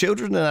promised that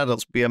children and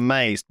adults would be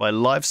amazed by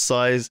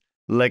life-size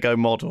Lego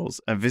models,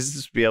 and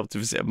visitors would be able to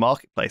visit a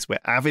marketplace where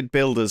avid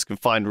builders can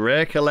find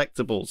rare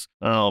collectibles.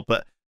 Oh,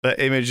 but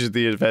the image of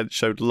the event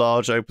showed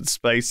large open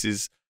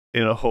spaces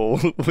in a hall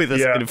with an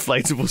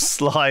inflatable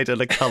slide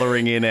and a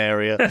colouring in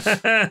area.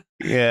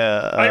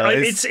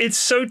 It's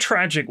so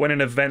tragic when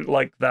an event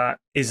like that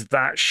is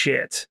that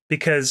shit,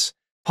 because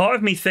part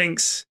of me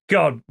thinks,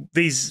 God,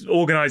 these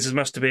organisers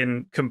must have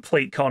been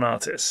complete con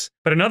artists.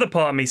 But another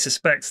part of me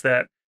suspects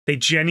that they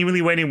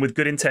genuinely went in with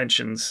good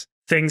intentions.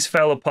 Things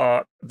fell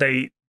apart.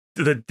 The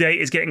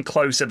date is getting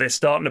closer. They're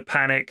starting to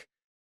panic.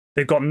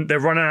 They're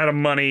running out of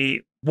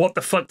money. What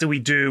the fuck do we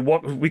do?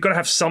 We've got to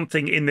have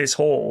something in this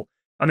hall.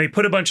 And they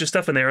put a bunch of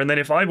stuff in there. And then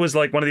if I was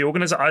like one of the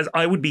organizers,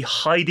 I would be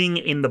hiding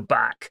in the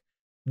back,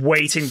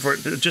 waiting for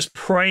it, just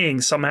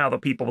praying somehow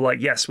that people were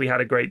like, yes, we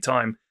had a great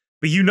time.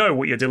 But you know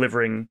what you're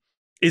delivering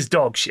is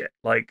dog shit.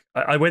 Like,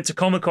 I went to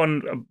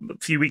Comic-Con a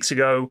few weeks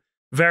ago.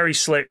 Very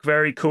slick,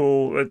 very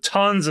cool.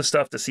 Tons of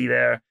stuff to see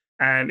there.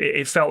 And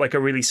it felt like a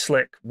really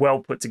slick, well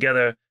put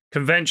together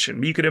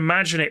convention. But you could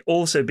imagine it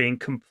also being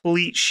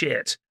complete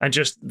shit. And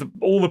just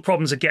all the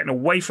problems are getting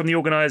away from the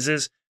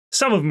organizers.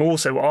 Some of them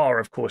also are,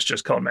 of course,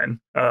 just con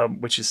men,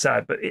 which is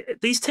sad. But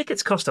these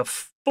tickets cost a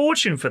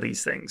fortune for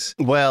these things.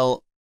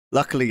 Well,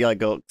 luckily I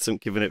got some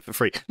given it for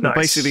free. Nice.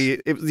 Basically,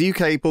 the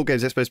UK Board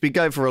Games Expo has been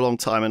going for a long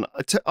time. And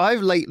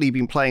I've lately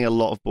been playing a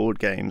lot of board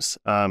games.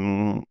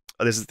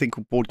 There's a thing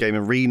called Board Game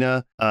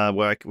Arena,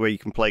 where you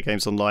can play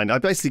games online. I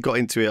basically got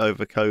into it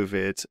over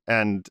COVID,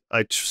 and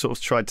I sort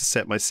of tried to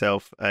set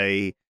myself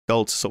a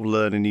goal to sort of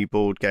learn a new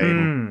board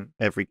game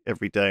every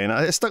day, and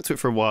I stuck to it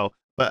for a while.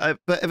 But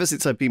ever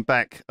since I've been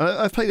back,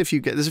 I've played a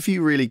few. There's a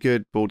few really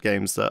good board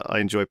games that I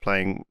enjoy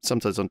playing,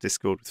 sometimes on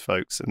Discord with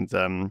folks.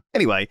 And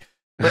anyway,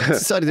 I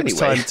decided it was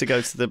time to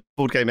go to the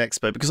Board Game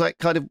Expo, because I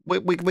kind of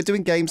we're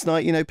doing games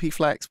night. You know,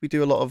 PFLAX. We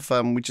do a lot of.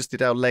 We just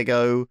did our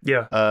Lego.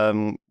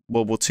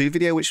 World War II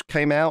video, which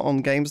came out on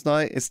Games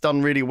Night. It's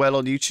done really well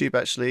on YouTube,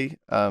 actually.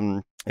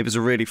 It was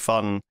really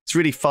fun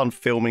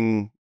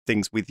filming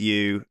things with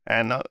you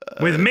and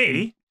with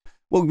me.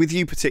 Well, with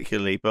you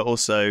particularly, but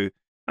also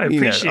I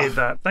appreciate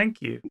that.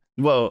 Thank you.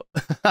 Well,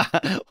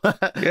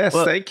 yes,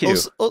 thank you.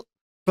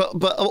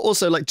 But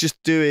also like just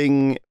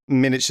doing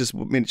miniature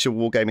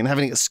wargaming and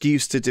having an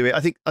excuse to do it. I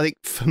think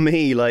for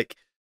me, like,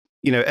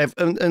 you know,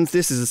 and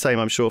this is the same,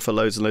 I'm sure, for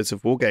loads and loads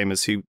of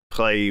wargamers who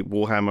play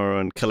Warhammer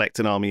and collect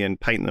an army and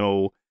paint them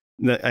all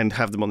and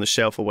have them on the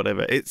shelf or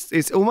whatever.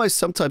 It's almost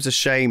sometimes a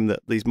shame that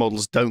these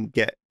models don't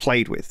get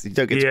played with. You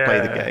don't get to play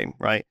the game,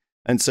 right?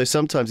 And so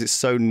sometimes it's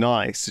so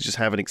nice to just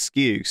have an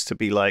excuse to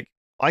be like,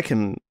 I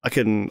can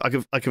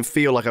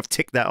feel like I've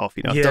ticked that off.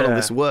 You know, I've done all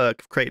this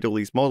work, I've created all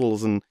these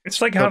models, and it's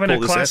like having a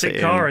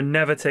classic car and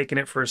never taking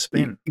it for a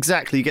spin.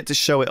 Exactly, you get to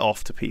show it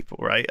off to people,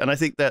 right? And I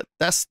think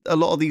that's a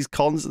lot of these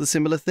cons are the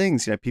similar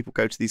things. You know, people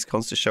go to these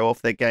cons to show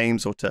off their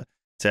games or to.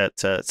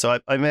 So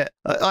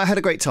I had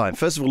a great time.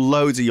 First of all,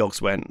 loads of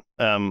yogs went,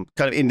 kind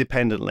of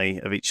independently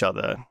of each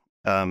other.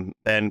 Ben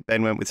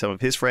went with some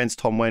of his friends.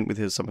 Tom went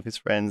with some of his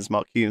friends.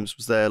 Mark Humes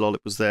was there. Lollip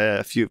was there.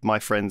 A few of my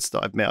friends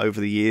that I've met over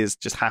the years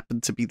just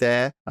happened to be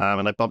there,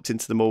 and I bumped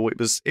into them all. It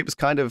was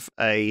kind of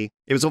it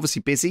was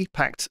obviously busy,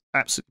 packed,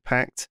 absolutely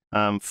packed,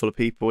 full of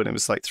people, and it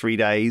was like 3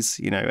 days,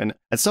 you know. And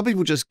some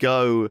people just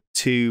go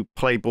to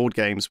play board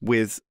games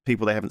with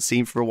people they haven't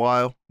seen for a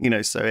while, you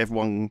know. So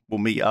everyone will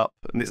meet up,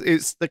 and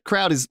it's the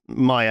crowd is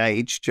my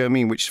age. Do you know what I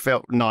mean? Which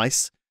felt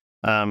nice.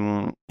 You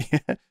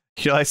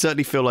know, I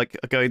certainly feel like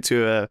going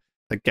to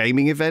a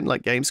gaming event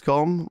like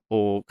Gamescom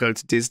or go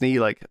to Disney,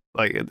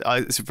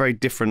 it's a very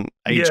different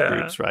age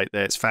groups, right?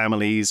 There, it's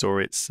families or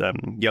it's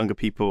younger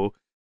people.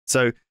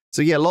 So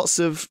yeah, lots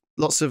of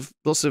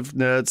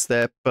nerds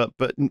there, but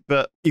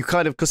you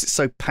kind of, because it's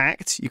so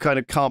packed, you kind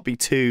of can't be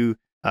too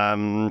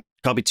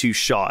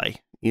shy.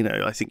 You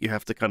know, I think you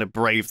have to kind of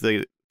brave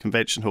the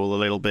convention hall a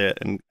little bit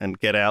and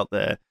get out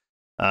there.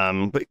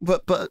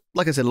 But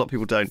like I said, a lot of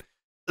people don't.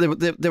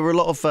 There were a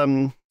lot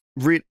of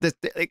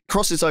it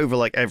crosses over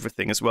like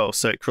everything as well.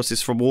 So it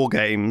crosses from war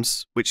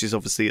games, which is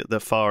obviously at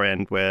the far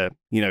end where,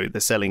 you know, they're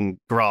selling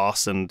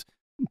grass and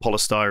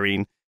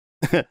polystyrene,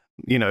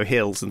 you know,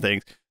 hills and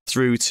things,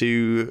 through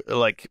to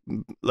like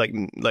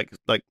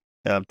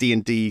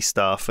D&D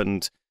stuff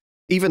and,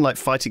 even like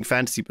fighting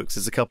fantasy books.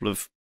 There's a couple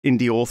of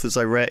indie authors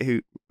I read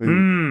who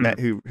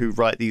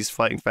write these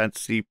fighting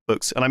fantasy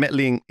books, and I met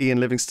Ian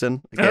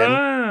Livingstone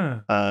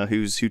again,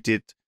 who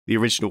did the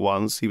original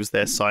ones. He was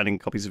there signing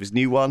copies of his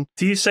new one.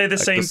 Do you say the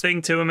same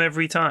thing to him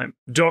every time?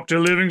 Dr.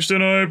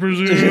 Livingstone, I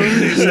presume. Do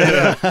you say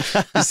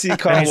that? You see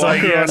Kyle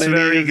Walker on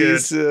any of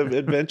these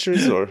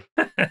adventures, or?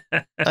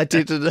 I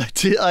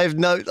didn't.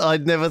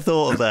 I'd never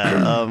thought of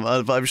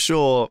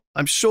that.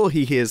 I'm sure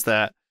he hears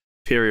that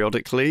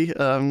periodically.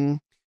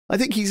 I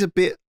think he's a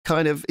bit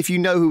kind of, if you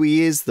know who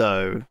he is,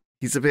 though,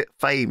 he's a bit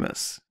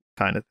famous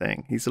kind of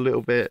thing. He's a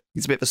bit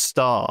of a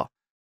star.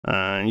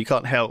 And you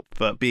can't help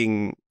but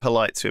being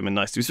polite to him and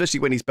nice to him, especially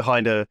when he's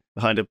behind a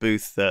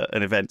booth at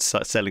an event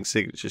selling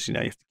signatures. You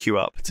know, you have to queue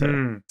up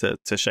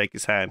to shake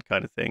his hand,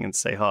 kind of thing, and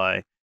say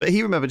hi. But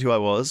he remembered who I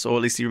was, or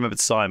at least he remembered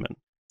Simon.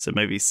 So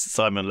maybe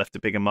Simon left a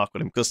bigger mark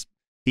on him, because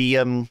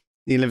Ian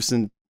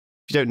Livingstone,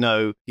 if you don't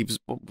know, he was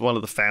one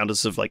of the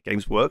founders of like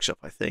Games Workshop,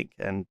 I think,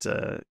 and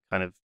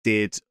kind of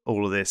did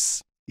all of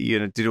this.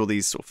 Did all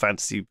these sort of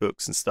fantasy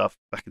books and stuff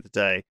back in the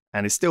day,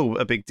 and it's still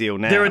a big deal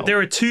now. There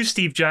are two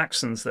Steve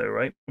Jacksons, though,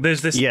 right?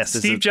 There's this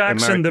Steve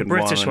Jackson, American the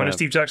British one, and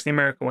Steve Jackson, the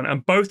American one,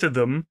 and both of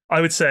them,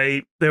 I would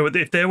say,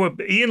 if there were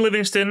Ian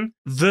Livingstone,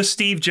 the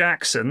Steve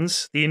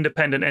Jacksons, the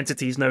independent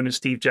entities known as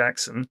Steve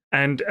Jackson,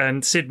 and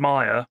Sid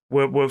Meier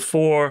were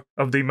four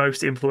of the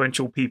most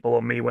influential people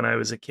on me when I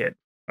was a kid.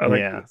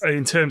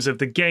 In terms of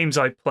the games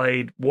I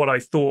played, what I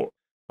thought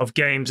of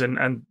games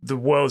and the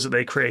worlds that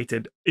they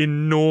created,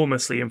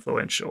 enormously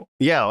influential.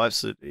 Yeah,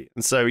 absolutely.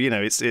 And so,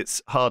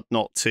 it's hard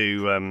not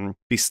to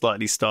be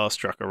slightly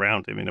starstruck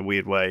around him in a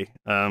weird way.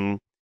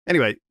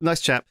 Anyway, nice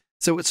chap.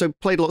 So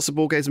played lots of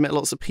board games, met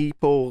lots of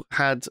people,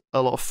 had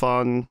a lot of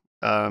fun.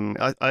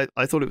 I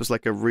thought it was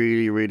like a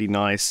really, really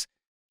nice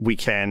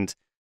weekend,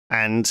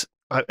 and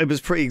it was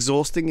pretty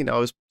exhausting. I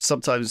was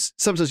sometimes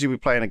you'd be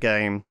playing a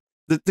game.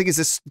 The thing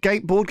is,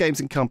 board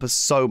games encompass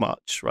so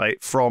much, right?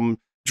 From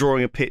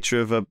drawing a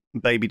picture of a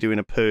baby doing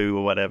a poo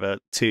or whatever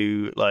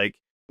to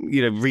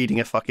reading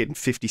a fucking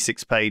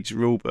 56-page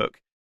rule book,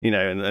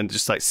 and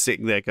just like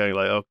sitting there going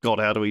like, oh god,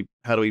 how do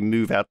we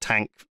move our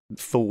tank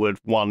forward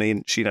 1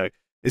 inch?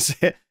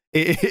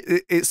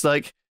 It's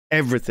like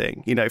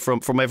everything,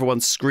 from everyone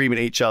screaming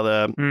at each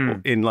other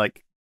in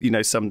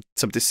some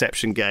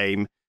deception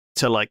game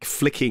to like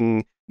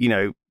flicking,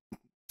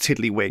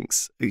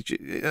 tiddlywinks,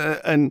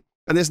 and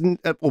there's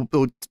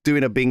or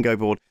doing a bingo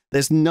board.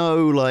 There's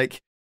no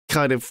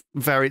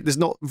there's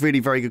not really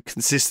very good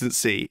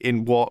consistency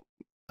in what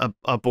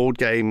a board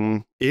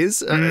game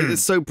is.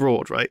 It's so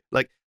broad, right?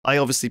 Like, I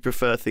obviously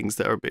prefer things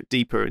that are a bit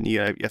deeper, and you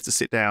have to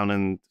sit down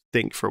and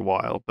think for a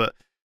while. But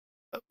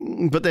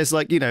there's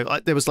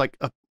there was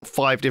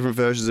 5 different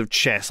versions of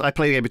chess. I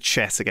played a game of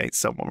chess against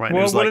someone, right?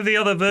 Well, what are the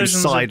other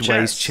versions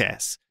sideways of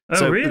chess? Oh,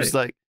 so really?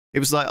 It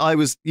was like I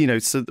was,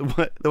 so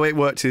the way it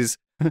worked is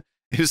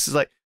it was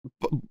like,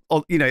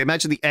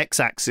 imagine the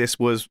x-axis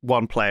was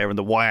one player and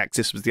the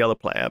y-axis was the other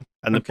player,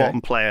 and the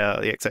bottom player,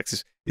 the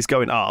x-axis, is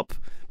going up,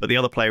 but the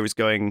other player is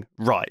going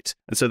right,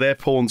 and so their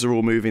pawns are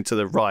all moving to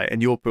the right,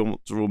 and your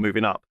pawns are all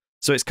moving up.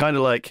 So it's kind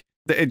of like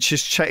it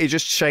just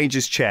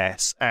changes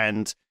chess,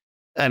 and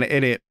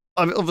in it,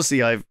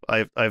 obviously I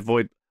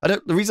avoid.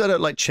 The reason I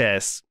don't like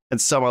chess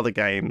and some other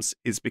games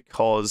is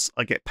because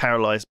I get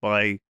paralyzed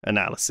by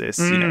analysis,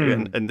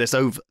 and there's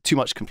too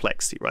much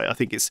complexity, right? I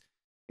think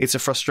it's a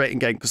frustrating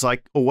game because I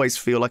always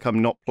feel like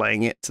I'm not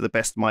playing it to the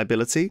best of my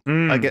ability.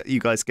 I get you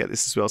guys get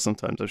this as well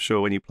sometimes, I'm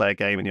sure, when you play a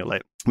game and you're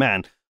like,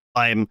 man,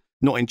 I'm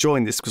not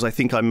enjoying this because I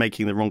think I'm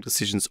making the wrong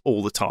decisions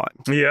all the time.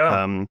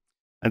 Yeah.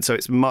 And so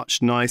it's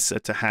much nicer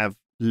to have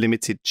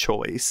limited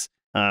choice,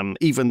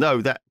 even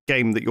though that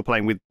game that you're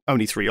playing with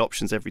only 3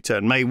 options every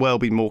turn may well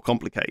be more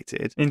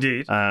complicated.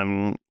 Indeed.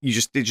 It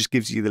just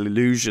gives you the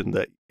illusion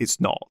that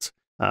it's not.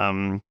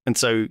 And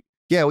so,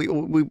 yeah,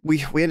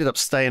 we ended up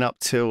staying up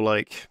till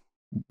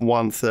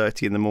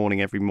 1:30 in the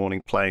morning every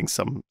morning playing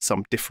some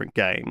different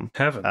game.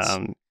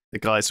 Heavens. The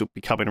guys will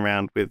be coming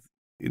around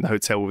in the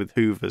hotel with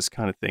hoovers,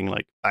 kind of thing,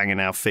 like banging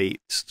our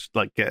feet,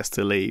 get us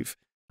to leave.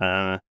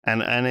 And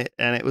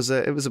it was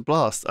a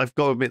blast. I've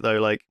got to admit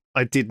though,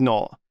 I did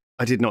not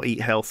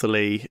eat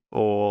healthily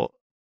or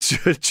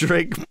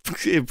drink.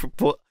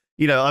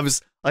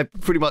 I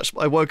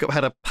woke up,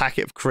 had a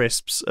packet of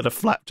crisps and a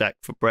flapjack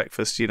for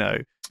breakfast.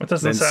 It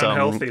doesn't sound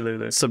healthy,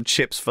 Lulu. Some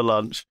chips for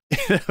lunch.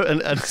 Do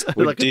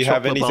you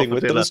have anything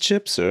with those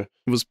chips, or?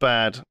 It was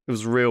bad. It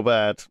was real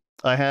bad.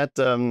 I had,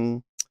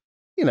 do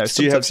you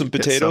have some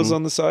potatoes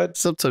on the side?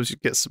 Sometimes you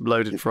get some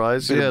loaded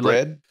fries.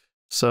 Bread.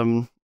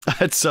 I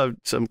had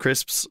some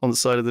crisps on the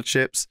side of the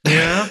chips.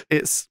 Yeah.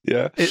 It's.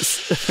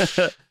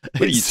 What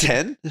are you,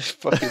 10?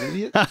 Fucking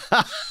idiot.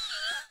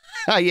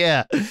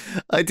 Yeah,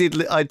 I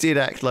did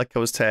act like I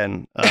was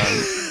 10.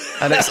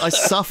 And I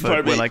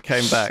suffered when I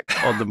came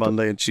back on the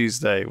Monday and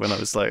Tuesday when I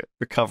was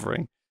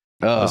recovering.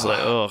 I was like,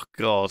 oh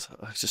god,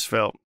 I just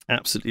felt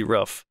absolutely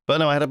rough. But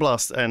no, I had a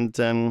blast, and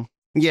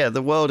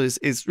the world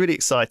is really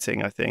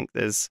exciting. I think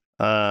there's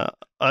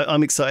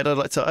I'm excited. I'd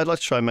like to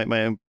try and make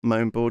my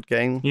own board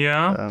game.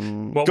 Yeah.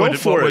 Go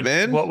for it,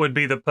 man. What would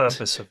be the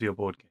purpose of your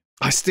board game?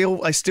 I still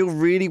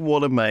really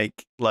want to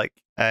make like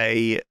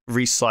a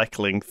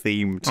recycling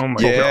themed. Oh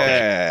my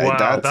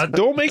god! Wow,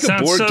 don't make a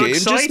board so game.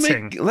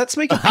 Exciting. Let's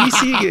make a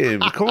PC game.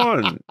 Come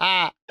on.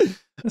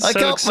 That's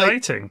so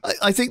exciting.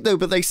 I think though,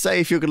 but they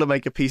say if you're going to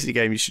make a PC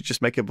game, you should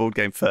just make a board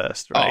game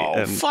first, right?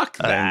 Oh, fuck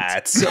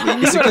that! I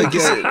mean, you're going to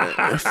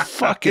get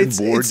fucking board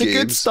games. It's a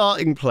good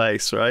starting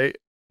place, right?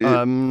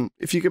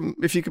 If you can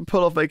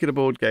pull off making a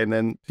board game,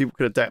 then people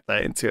could adapt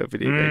that into a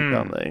video game,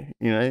 can't they?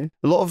 You know,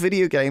 a lot of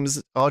video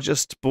games are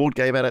just board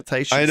game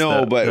adaptations. I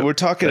know, but we're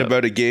talking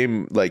about a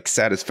game like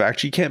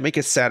Satisfactory. You can't make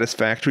a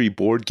Satisfactory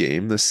board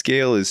game. The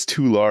scale is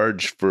too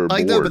large for.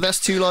 I know, but that's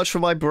too large for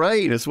my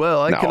brain as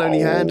well. I can only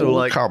handle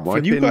like. Come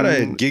on, you got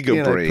a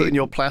giga brain. Putting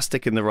your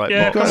plastic in the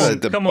right box.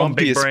 The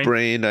bumpiest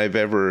brain I've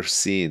ever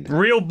seen.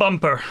 Real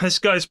bumper. This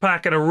guy's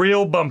packing a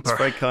real bumper. It's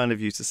very kind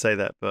of you to say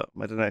that, but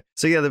I don't know.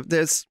 So yeah,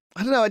 there's.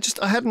 I don't know.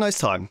 I had a nice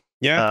time.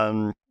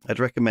 Yeah. I'd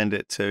recommend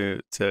it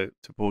to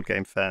board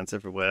game fans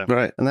everywhere.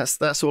 Right. And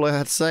that's all I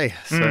had to say.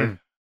 So,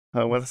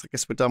 well, I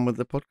guess we're done with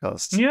the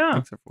podcast. Yeah.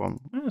 Thanks, everyone.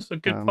 Yeah, it's a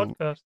good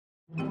podcast.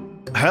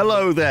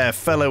 Hello there,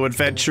 fellow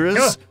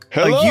adventurers.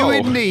 Hello. Are you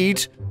in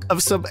need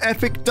of some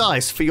epic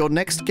dice for your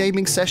next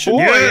gaming session?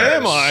 Boy,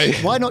 am I.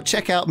 Why not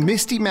check out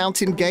Misty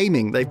Mountain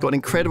Gaming? They've got an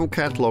incredible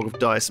catalogue of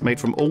dice made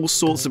from all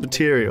sorts of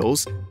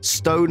materials: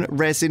 stone,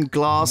 resin,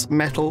 glass,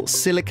 metal,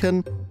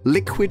 silicon,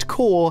 liquid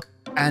core,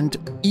 and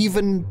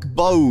even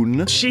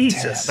bone.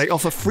 Jesus. They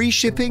offer free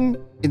shipping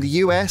in the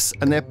US,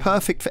 and they're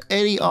perfect for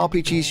any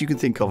RPGs you can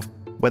think of.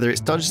 Whether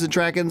it's Dungeons &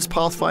 Dragons,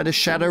 Pathfinder,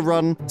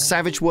 Shadowrun,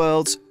 Savage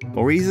Worlds,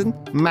 or even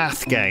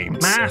math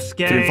games. Math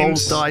games. If it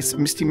involves dice,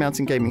 Misty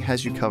Mountain Gaming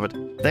has you covered.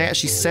 They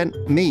actually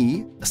sent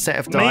me a set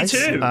of dice.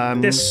 Me too.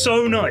 They're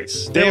so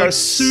nice. They are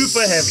super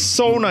heavy.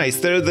 So nice.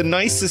 They're the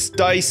nicest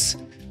dice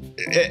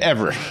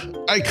ever.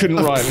 I couldn't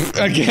rhyme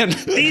again.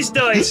 These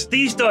dice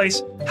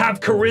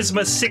have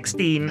charisma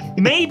 16,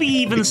 maybe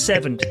even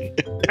 17,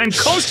 and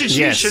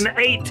constitution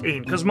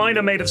 18, because mine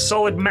are made of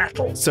solid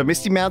metal. So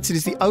Misty Mountain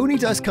is the only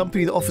dice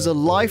company that offers a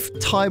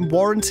lifetime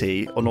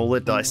warranty on all their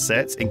dice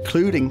sets,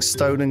 including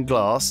stone and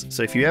glass.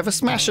 So if you ever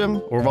smash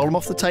them or roll them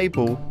off the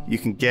table, you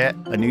can get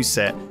a new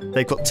set.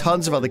 They've got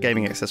tons of other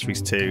gaming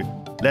accessories too.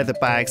 Leather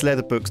bags,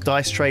 leather books,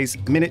 dice trays,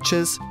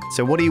 miniatures.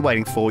 So what are you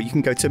waiting for? You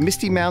can go to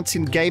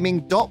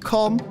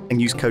mistymountaingaming.com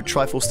and use code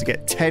Triforce to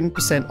get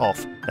 10%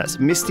 off. That's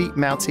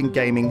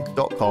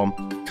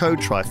mistymountaingaming.com, code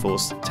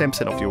Triforce,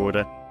 10% off your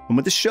order. And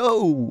with the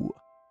show.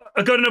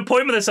 I got an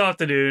appointment this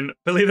afternoon,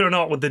 believe it or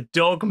not, with the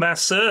dog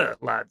masseur,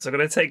 lads. I'm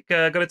gonna take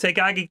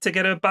Aggie to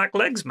get her back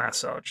legs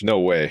massaged. No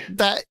way.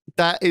 That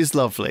is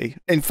lovely.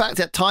 In fact,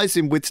 that ties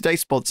in with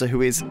today's sponsor,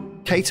 who is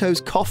Cato's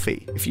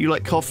Coffee. If you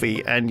like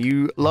coffee and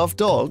you love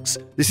dogs,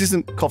 this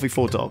isn't coffee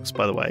for dogs,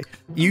 by the way.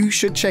 You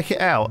should check it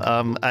out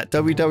at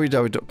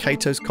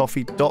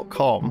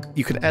www.catoscoffee.com.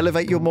 You can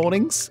elevate your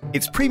mornings.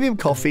 It's premium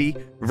coffee,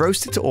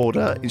 roasted to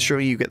order,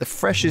 ensuring you get the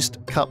freshest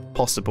cup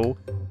possible.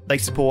 They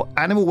support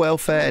animal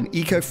welfare and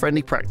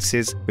eco-friendly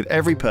practices with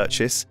every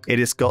purchase. It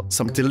has got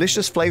some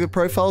delicious flavor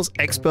profiles,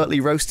 expertly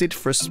roasted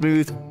for a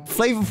smooth,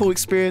 flavorful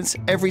experience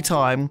every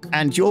time.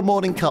 And your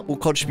morning cup will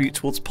contribute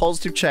towards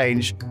positive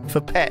change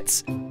for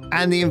pets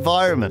and the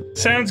environment.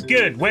 Sounds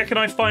good. Where can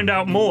I find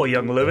out more,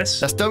 young Lewis?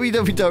 That's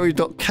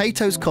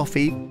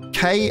www.catoscoffee,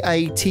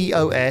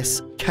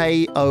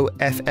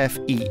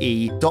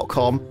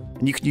 KATOSKOFFEE.com.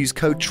 And you can use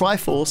code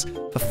Triforce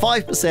for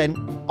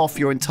 5% off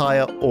your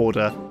entire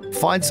order.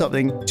 Find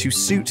something to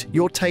suit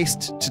your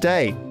taste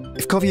today.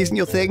 If coffee isn't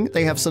your thing,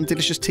 they have some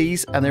delicious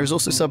teas, and there is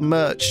also some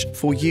merch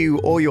for you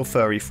or your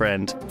furry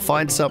friend.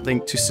 Find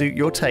something to suit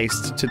your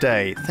taste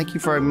today. Thank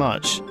you very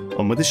much.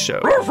 On with the show.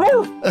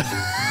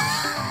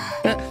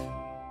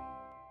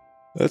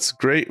 That's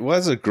great. Well,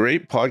 that's a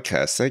great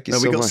podcast. Thank you so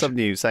much. We got some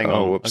news. Hang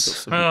on.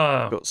 Whoops.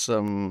 I've got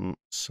some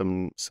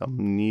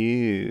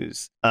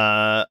news.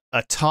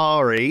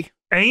 Atari.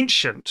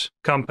 Ancient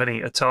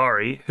company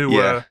Atari, who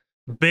were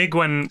big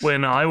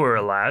when I were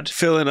a lad.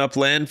 Filling up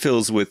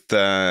landfills with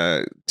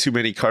too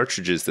many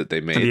cartridges that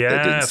they made. Yeah,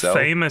 that didn't sell.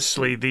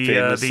 Famously the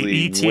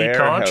ET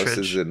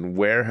cartridge. And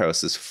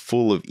warehouses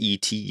full of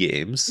ET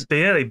games.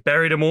 Yeah, they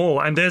buried them all.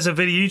 And there's a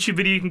YouTube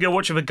video you can go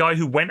watch of a guy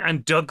who went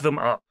and dug them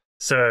up.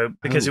 So,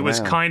 because it was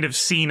kind of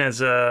seen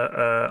as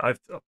I'm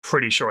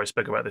pretty sure I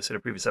spoke about this in a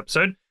previous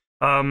episode.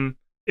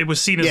 It was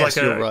seen as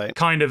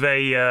kind of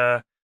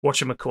a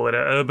whatchamacallit, an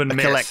urban myth,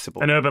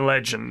 collectible, an urban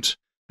legend.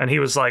 And he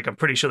was like, I'm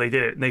pretty sure they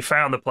did it. And they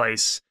found the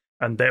place,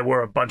 and there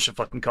were a bunch of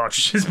fucking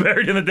cartridges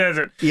buried in the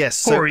desert.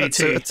 Yes, poor so,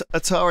 ET. So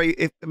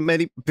Atari,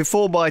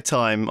 before my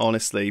time,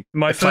 honestly,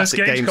 my first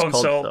games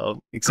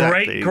console.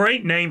 Exactly.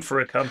 Great name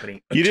for a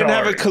company. You didn't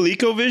have a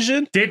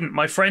ColecoVision? Didn't.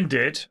 My friend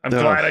did. I'm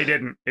glad I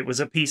didn't. It was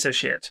a piece of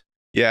shit.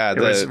 Yeah,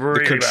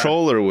 the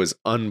controller was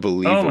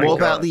unbelievable. What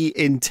about the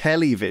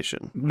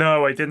Intellivision?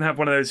 No, I didn't have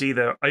one of those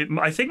either.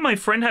 I think my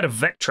friend had a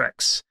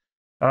Vectrex.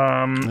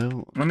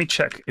 Let me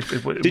check.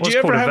 Did you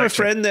ever have a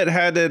friend that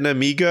had an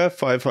Amiga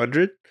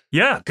 500?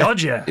 Yeah, God,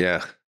 yeah.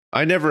 Yeah.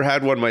 I never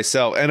had one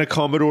myself. And a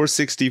Commodore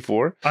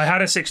 64. I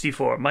had a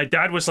 64. My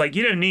dad was like,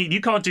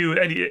 you can't do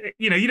any,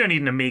 you don't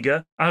need an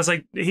Amiga. I was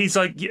like, he's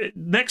like,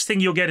 next thing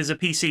you'll get is a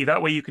PC.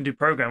 That way you can do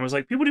programming. I was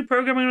like, people do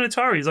programming on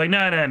Atari. He's like,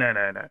 no.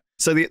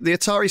 So the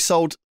Atari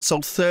sold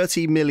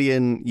 30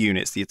 million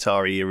units, the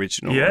Atari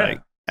original, right?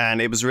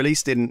 And it was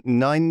released in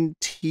I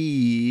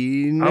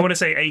want to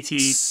say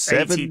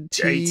 77.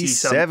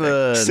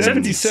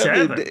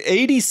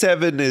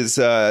 87 is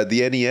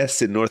the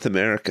NES in North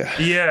America.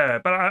 Yeah,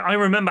 but I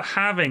remember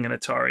having an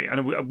Atari,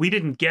 and we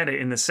didn't get it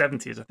in the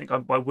 70s. I think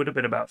I would have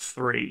been about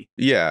 3.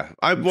 Yeah.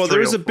 Well, there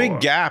was a big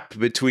gap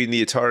between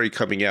the Atari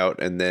coming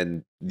out and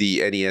then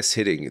the NES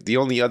hitting. The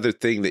only other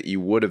thing that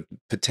you would have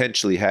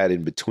potentially had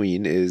in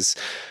between is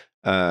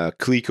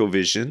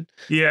ColecoVision.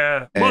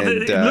 Yeah. Well, and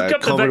look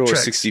up Commodore the Vectrex.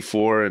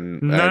 64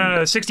 and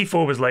No,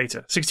 64 was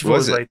later. 64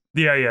 was late.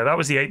 Yeah, that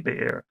was the 8-bit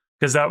era.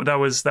 Because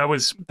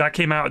that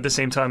came out at the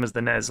same time as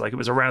the NES. Like, it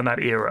was around that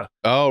era.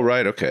 Oh,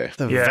 right, okay.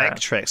 The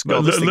Vectrex.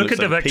 God, this thing look looks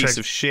at the like a Vectrex, piece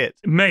of shit,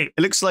 mate.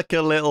 It looks like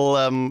a little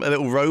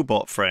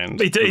robot friend.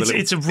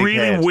 It's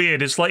really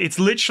weird. It's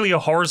literally a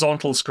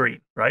horizontal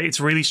screen, right? It's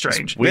really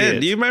strange.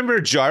 Man, do you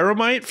remember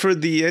Gyromite for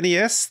the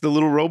NES, the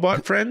little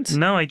robot friend?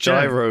 No, I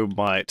don't.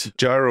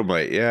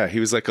 Gyromite, yeah.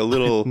 He was like a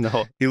little.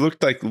 No. He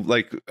looked like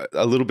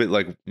a little bit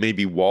like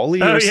maybe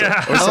Wally. Oh, or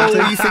yeah. or something.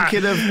 Oh, are you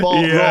thinking of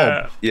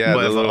Rob? Yeah,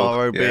 the little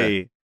ROB.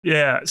 Yeah.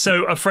 Yeah,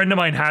 so a friend of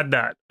mine had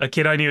that. A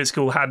kid I knew at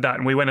school had that,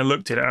 and we went and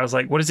looked at it. I was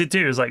like, what does it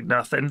do? It was like,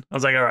 nothing. I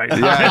was like, all right.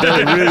 Yeah,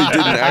 it really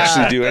didn't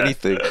actually do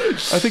anything.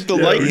 I think the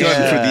light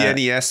gun for the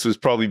NES was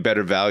probably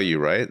better value,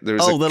 right? There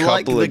was the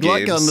light gun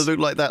that looked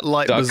like that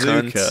light Duck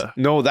bazooka. Hunt.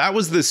 No, that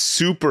was the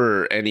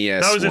Super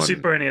NES. That was one. a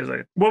Super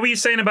NES. What were you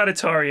saying about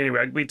Atari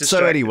anyway?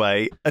 So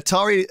anyway,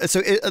 Atari. So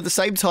at the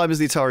same time as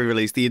the Atari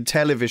released, the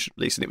Intellivision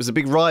released, and it was a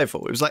big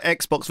rival. It was like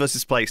Xbox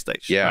versus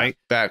PlayStation. Yeah, right?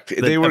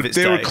 They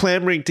were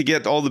clamoring to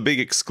get all the big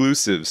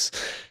exclusives.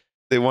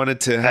 They wanted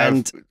to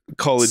have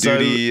Call of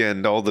Duty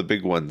and all the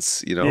big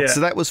ones, you know. Yeah.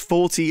 So that was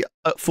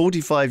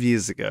 45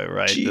 years ago,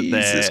 right?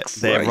 That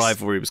their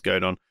rivalry was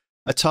going on.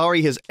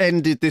 Atari has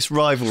ended this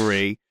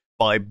rivalry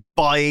by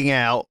buying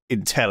out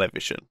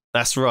Intellivision.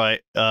 That's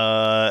right.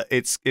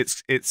 It's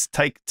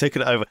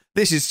taken it over.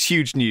 This is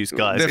huge news,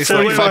 guys. It's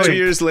 45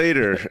 years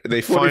later,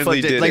 they finally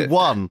did it. They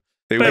won.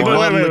 They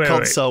won the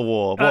console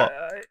war. What?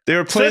 They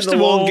were playing the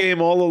long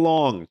game all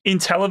along.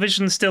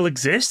 Intellivision still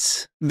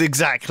exists?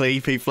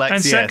 Exactly, P-Flex,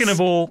 and second of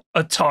all,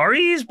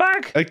 Atari is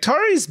back?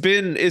 Atari's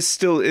is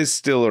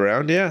still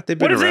around, yeah. They've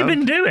been around. What have they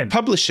been doing?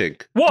 Publishing.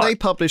 What? They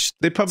publish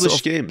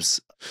games.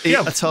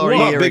 Yeah, Atari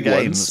era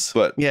games,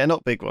 ones, but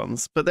not big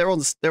ones, but they're on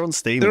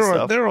Steam. They're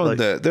and on.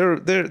 stuff.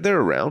 They're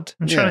around.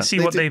 I'm trying to see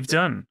what they've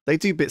done. They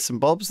do bits and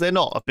bobs. They're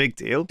not a big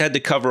deal. Had to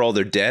cover all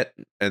their debt,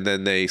 and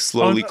then they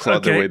slowly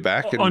clawed their way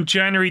back. On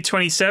January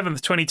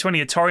 27th,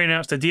 2020, Atari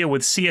announced a deal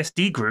with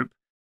CSD Group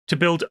to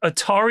build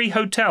Atari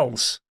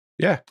hotels.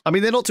 Yeah, I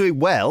mean they're not doing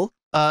well.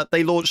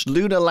 They launched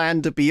Lunar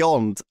Lander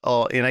Beyond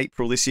in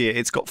April this year.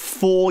 It's got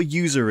 4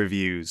 user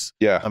reviews.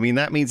 Yeah. I mean,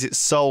 that means it's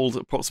sold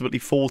approximately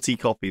 40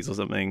 copies or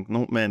something.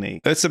 Not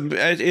many. It's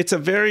a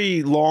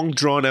very long,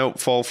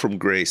 drawn-out fall from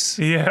grace.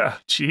 Yeah,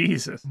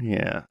 Jesus.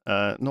 Yeah,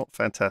 not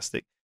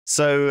fantastic.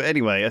 So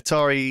anyway,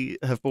 Atari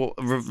have bought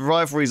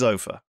rivalry's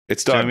over.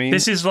 It's done. I mean?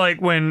 This is like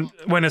when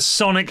a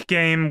Sonic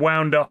game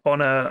wound up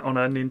on a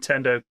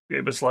Nintendo.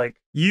 It was like,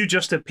 you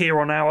just appear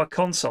on our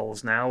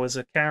consoles now as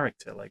a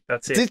character. Like,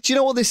 that's it. Do you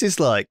know what this is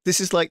like? This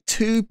is like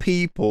 2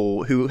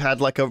 people who had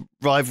like a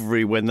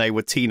rivalry when they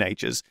were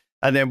teenagers,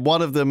 and then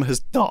one of them has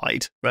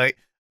died, right?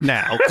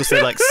 Now, because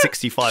they're like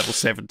 65 or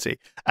 70.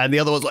 And the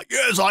other one's like,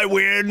 yes, I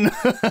win.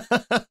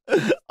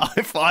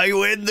 If I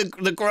win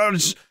the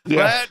grudge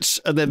match.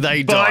 And then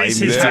they die. Buys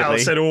his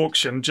house at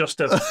auction just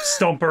to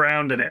stomp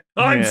around in it.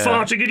 I'm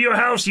farting in your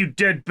house, you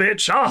dead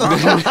bitch.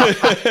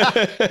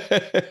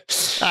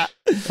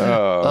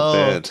 Oh,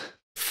 man.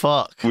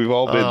 Fuck. We've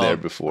all been there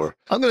before.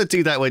 I'm going to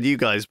do that when you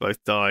guys both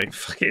die.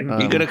 Fucking.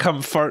 You going to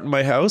come fart in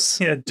my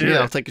house? Yeah, dude. Yeah,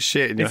 I'll take a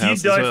shit in your house.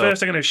 If you die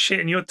first, I'm going to shit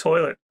in your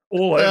toilet.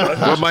 All over.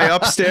 Well, my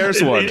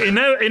upstairs one. In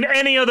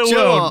any other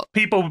world,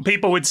 people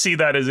would see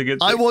that as a good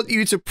thing. I want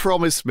you to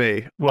promise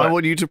me. What? I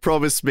want you to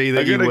promise me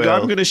that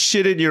I'm going to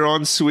shit in your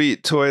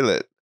ensuite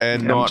toilet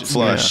and not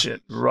flush.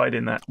 Shit right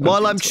in that.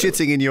 While I'm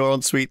shitting in your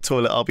ensuite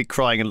toilet, I'll be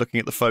crying and looking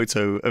at the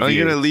photo of you. I'm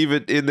going to leave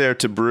it in there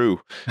to brew.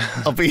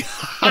 I'll be...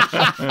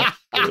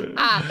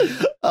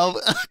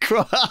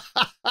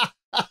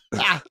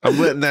 I'm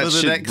letting that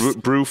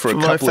shit brew for a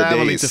couple of days. My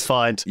family to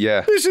find.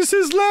 Yeah. This is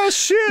his last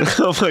shit.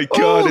 Oh my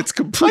God, it's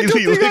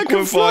completely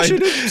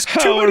liquefied.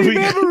 How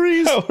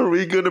are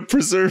we going to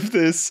preserve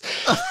this?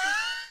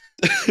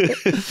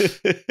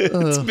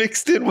 It's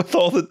mixed in with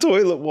all the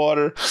toilet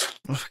water.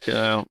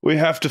 Okay. We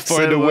have to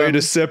find a way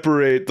to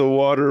separate the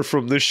water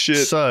from the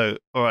shit. So,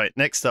 all right,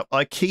 next up,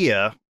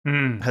 IKEA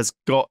has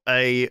got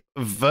a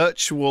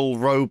virtual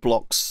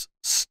Roblox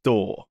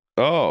store.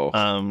 Oh.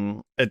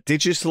 A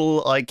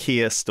digital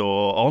IKEA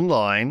store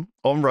online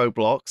on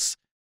Roblox.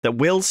 that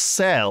will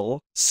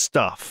sell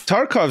stuff.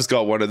 Tarkov's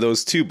got one of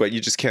those too, but you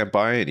just can't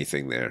buy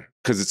anything there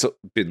because it's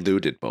been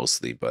looted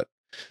mostly. But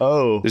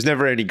there's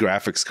never any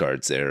graphics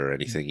cards there or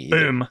anything either.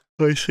 Boom.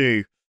 I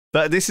see.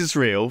 But this is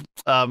real,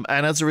 and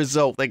as a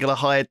result, they're going to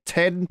hire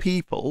 10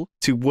 people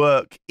to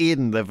work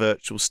in the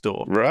virtual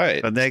store.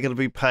 Right. And they're going to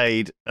be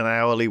paid an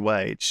hourly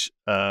wage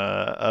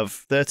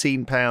of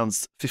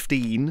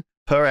 £13.15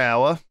 per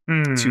hour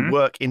to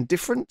work in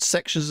different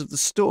sections of the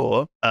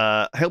store,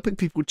 helping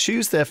people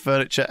choose their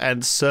furniture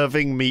and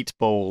serving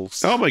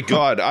meatballs. Oh my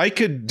God, I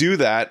could do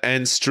that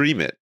and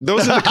stream it.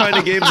 Those are the kind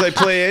of games I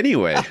play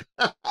anyway.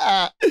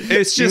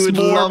 It's just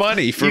more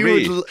money for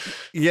me.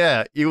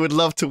 You would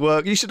love to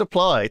work. You should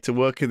apply to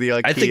work in the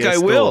IKEA I think I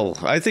store. will.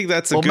 I think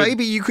that's a good... Or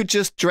maybe you could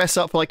just dress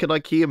up like an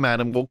IKEA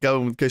man and we'll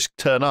go and just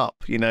turn up,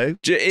 you know?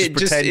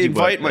 Just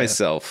invite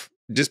myself.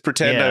 Just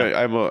pretend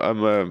I'm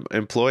a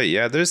employee.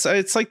 Yeah,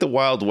 it's like the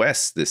Wild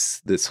West.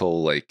 This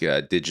whole like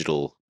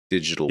digital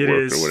work or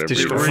whatever.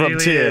 Digital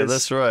frontier.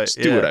 That's right. Just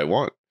do what I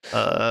want.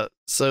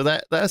 So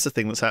that's the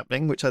thing that's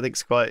happening, which I think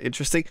is quite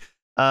interesting.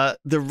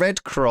 The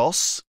Red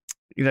Cross,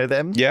 you know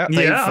them?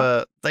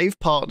 Yeah. They've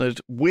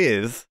partnered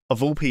with,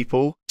 of all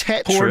people,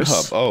 Tetris.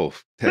 Pornhub. Oh,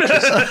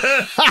 Tetris.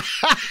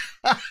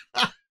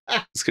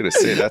 I was gonna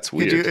say that's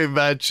weird. Could you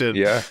imagine?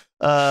 Yeah.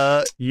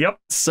 Yep.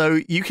 So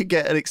you could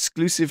get an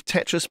exclusive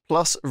Tetris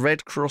Plus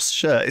Red Cross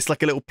shirt. It's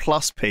like a little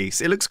plus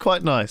piece. It looks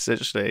quite nice,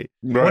 actually.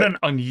 Right. What an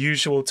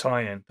unusual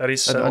tie-in. That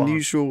is so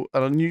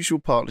an unusual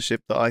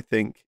partnership that I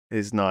think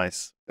is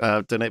nice.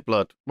 Donate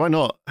blood. Why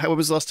not? When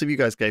was the last time you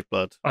guys gave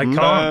blood? I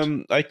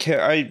can't. I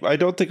can't. I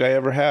don't think I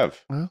ever have.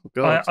 Oh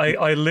God.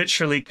 I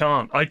literally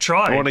can't. I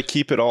tried. I want to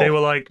keep it all. They were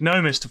like, "No,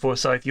 Mr.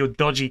 Forsyth, your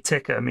dodgy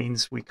ticker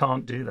means we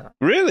can't do that."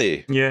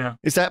 Really? Yeah.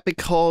 Is that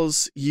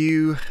because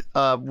you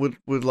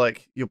would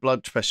like your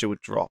blood pressure would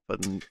drop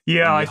and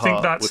I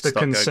think that's the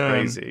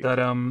concern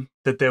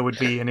that there would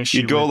be an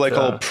issue. You go with, like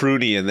all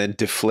pruny and then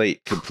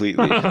deflate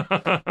completely.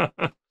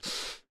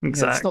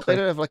 Exactly. They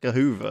don't have like a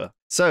Hoover.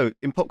 So,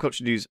 in pop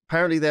culture news,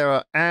 apparently there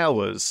are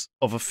hours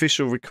of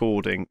official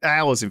recording,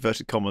 hours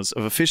inverted commas,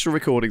 of official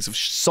recordings of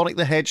Sonic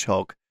the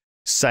Hedgehog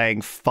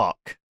saying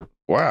fuck.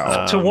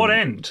 Wow. To what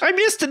end? I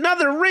missed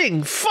another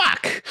ring.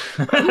 Fuck.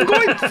 I'm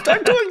going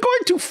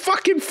too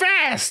fucking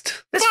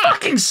fast. This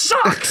fucking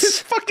sucks.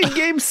 This fucking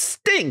game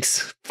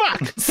stinks.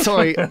 Fuck.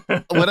 Sorry,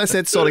 when I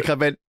said Sonic, I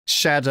meant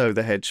Shadow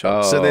the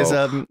Hedgehog. So there's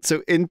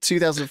so in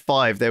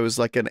 2005 there was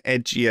like an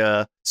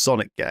edgier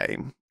Sonic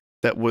game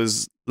that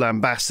was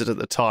lambasted at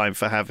the time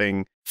for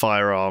having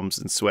firearms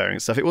and swearing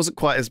and stuff. It wasn't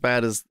quite as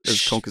bad as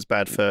Conker's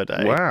Bad Fur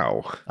Day.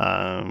 Wow.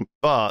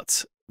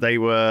 But they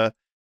were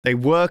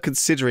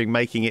considering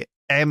making it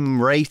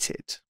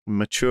M-rated,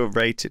 mature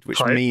rated,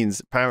 which means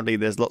apparently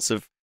there's lots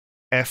of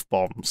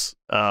F-bombs.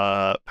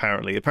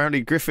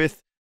 Apparently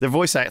Griffith, the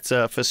voice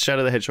actor for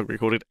Shadow the Hedgehog,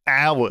 recorded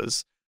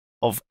hours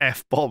of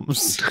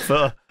F-bombs.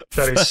 That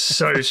is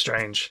so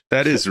strange.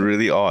 That is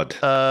really odd.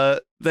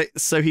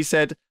 So he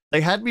said, they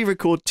had me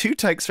record 2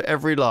 takes for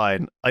every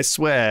line. I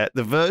swear,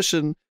 the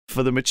version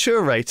for the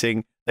mature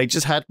rating, they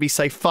just had me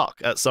say fuck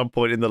at some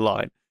point in the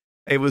line.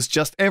 It was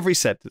just every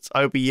sentence.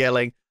 I would be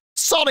yelling,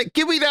 Sonic,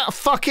 give me that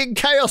fucking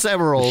Chaos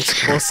Emerald,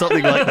 or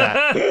something like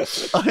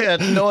that. I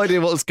had no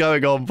idea what was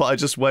going on, but I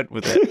just went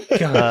with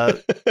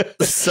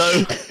it.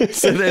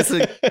 So there's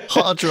a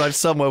hard drive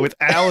somewhere with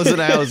hours and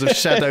hours of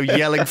Shadow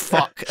yelling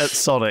fuck at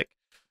Sonic.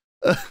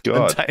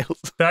 God.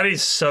 That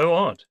is so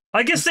odd.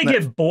 I guess they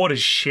get bored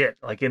as shit.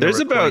 There's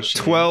about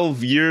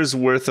 12 years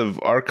worth of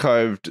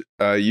archived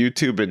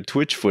YouTube and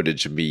Twitch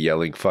footage of me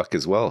yelling fuck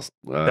as well.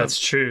 That's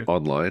true.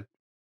 Online.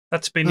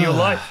 That's been your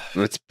life.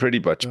 That's pretty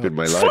much been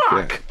my life.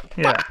 Fuck!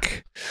 Yeah.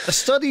 Fuck. A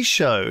study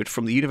showed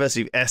from the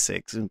University of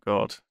Essex, and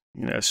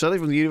a study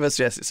from the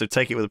University of Essex, so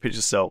take it with a pinch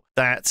of salt,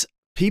 that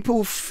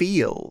people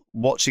feel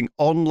watching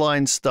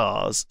online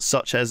stars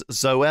such as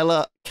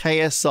Zoella,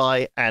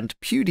 KSI, and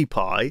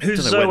PewDiePie.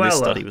 Who's I don't know when this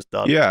Zoella? study was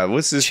done. Yeah,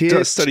 was this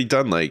study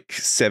done like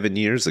 7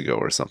 years ago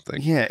or something?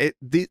 Yeah,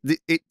 these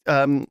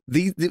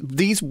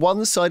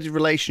one-sided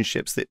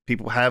relationships that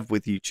people have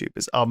with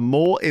YouTubers are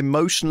more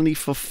emotionally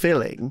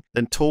fulfilling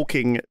than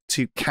talking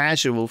to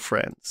casual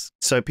friends.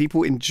 So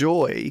people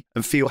enjoy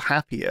and feel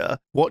happier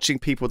watching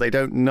people they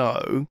don't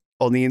know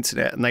on the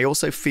internet, and they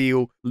also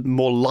feel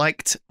more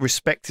liked,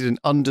 respected, and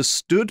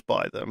understood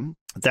by them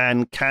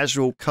than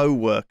casual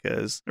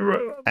co-workers.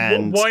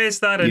 And why is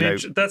that?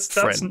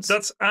 Friends.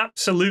 That's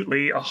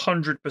absolutely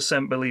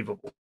 100%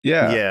 believable.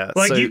 Yeah.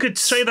 Like you could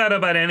say that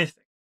about anything.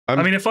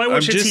 If I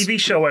watch a TV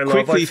show I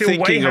love, I feel way happier. Quickly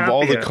thinking of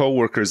all the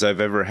coworkers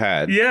I've ever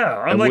had.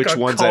 Yeah, and like which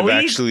ones colleague.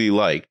 I've actually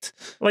liked.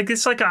 Like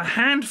it's like a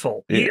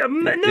handful.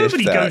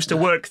 Nobody goes to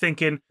work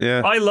thinking,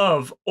 I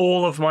love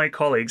all of my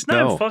colleagues.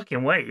 No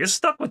fucking way. You're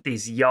stuck with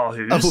these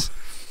yahoos. Oh,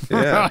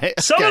 yeah. right,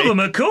 Some of them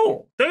are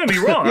cool. Don't get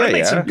me wrong. I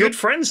made some good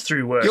friends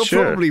through work. You're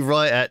probably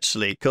right,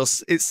 actually,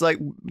 because it's like,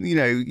 we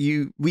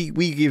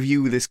give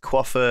you this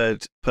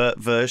coiffured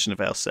version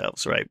of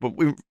ourselves, right? But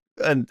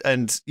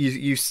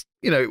you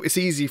it's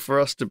easy for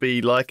us to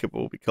be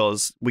likable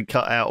because we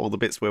cut out all the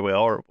bits where we're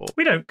horrible.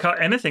 We don't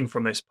cut anything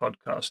from this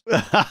podcast.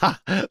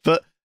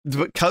 but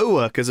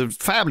co-workers and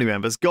family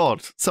members,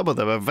 God, some of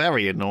them are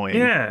very annoying.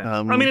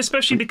 Yeah. I mean,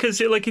 especially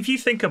because, like, if you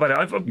think about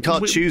it... You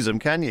can't choose them,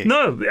 can you?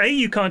 No. A,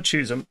 you can't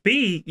choose them.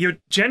 B, you're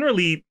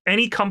generally...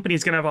 Any company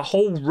is going to have a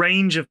whole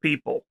range of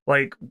people.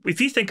 Like, if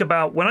you think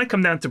about... When I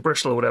come down to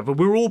Bristol or whatever,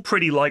 we're all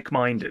pretty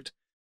like-minded.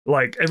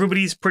 Like,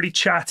 everybody's pretty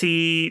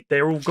chatty.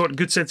 They're all got a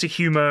good sense of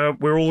humor.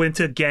 We're all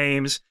into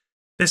games.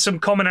 There's some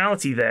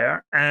commonality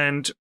there.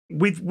 And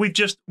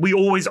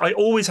I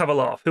always have a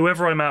laugh.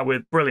 Whoever I'm out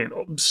with,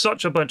 brilliant.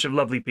 Such a bunch of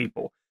lovely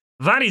people.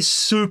 That is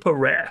super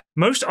rare.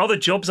 Most other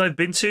jobs I've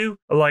been to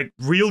are like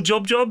real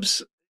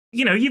jobs.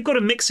 You've got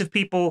a mix of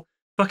people.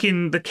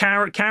 Fucking the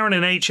Karen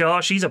in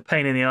HR, she's a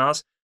pain in the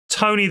ass.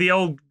 Tony, the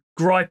old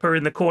griper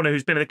in the corner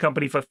who's been in the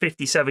company for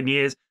 57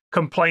 years.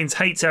 Complains,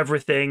 hates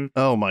everything.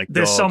 Oh my God.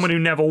 There's someone who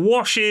never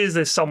washes.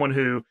 There's someone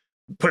who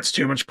puts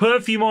too much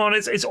perfume on.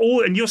 It's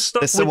all, and you're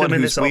stuck There's with them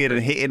in this someone who's weird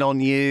office. and hitting on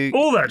you.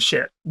 All that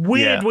shit.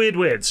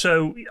 Weird.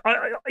 So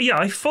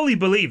I fully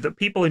believe that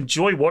people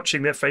enjoy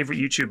watching their favorite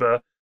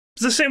YouTuber.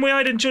 It's the same way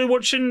I'd enjoy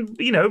watching,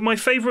 my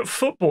favorite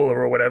footballer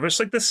or whatever. It's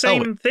like the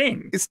same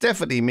thing. It's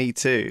definitely me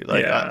too.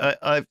 Like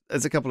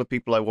there's a couple of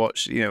people I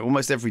watch,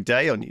 almost every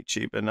day on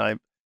YouTube, and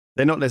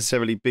they're not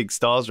necessarily big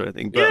stars or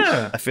anything, but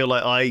I feel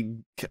like I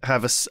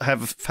have.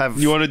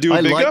 You want to do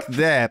a big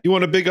up? You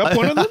want to big up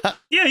one of them?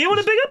 Yeah, you want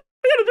to big up?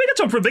 You want to big up?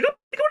 Time for a big up?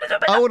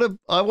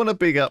 I want to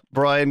big up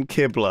Brian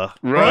Kibler.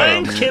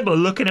 Brian Kibler,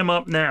 looking him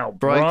up now.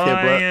 Brian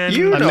Kibler.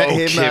 You know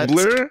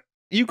Kibler.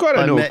 You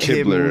gotta know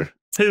Kibler.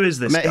 Who is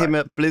this guy? Met him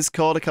at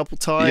BlizzCon a couple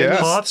times. Yes.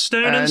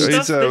 Hearthstone and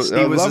stuff. He's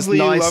a lovely,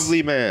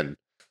 lovely man.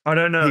 I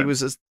don't know. He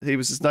was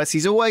as nice.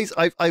 He's always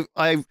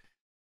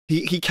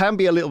He can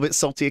be a little bit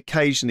salty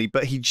occasionally,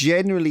 but he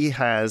generally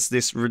has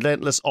this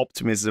relentless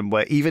optimism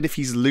where even if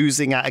he's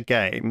losing at a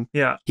game,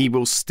 he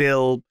will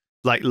still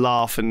like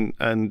laugh and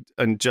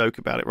joke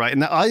about it, right?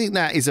 And I think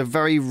that is a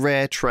very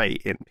rare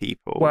trait in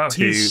people. Well,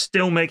 he's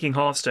still making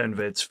Hearthstone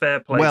vids.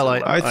 Fair play. Well,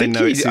 I think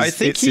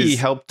he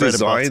helped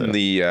design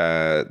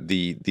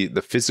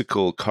the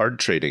physical card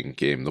trading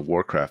game, the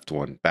Warcraft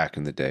one, back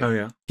in the day. Oh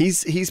yeah,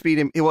 he's been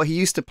in. Well, he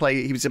used to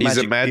play. He's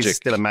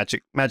still a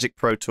Magic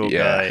Pro Tour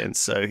guy, and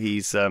so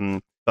he's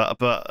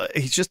but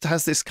he just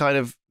has this kind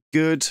of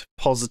good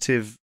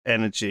positive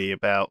energy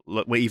about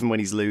even when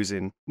he's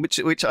losing,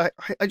 which I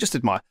just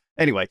admire.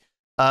 Anyway.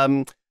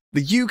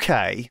 The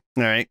UK,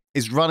 all right,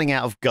 is running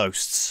out of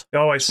ghosts.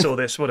 Oh, I saw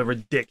this. What a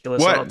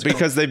ridiculous article.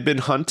 Because they've been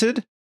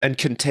hunted and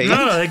contained?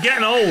 No, they're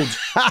getting old.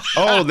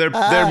 Oh, they're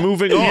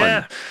moving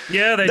on.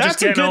 Yeah, they're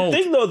just getting old.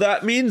 That's a good thing, though.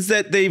 That means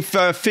that they've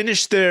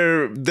finished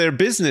their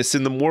business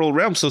in the mortal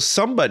realm. So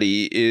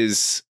somebody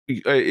is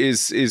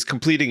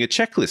completing a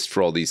checklist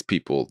for all these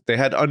people. They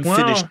had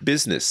unfinished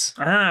business.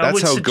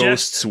 That's how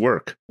ghosts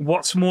work.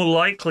 What's more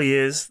likely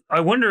is, I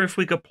wonder if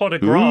we could plot a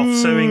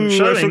graph showing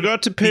I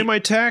forgot to pay my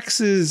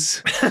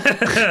taxes.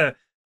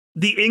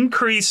 The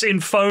increase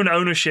in phone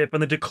ownership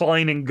and the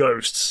decline in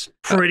ghosts.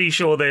 Pretty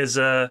sure there's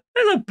a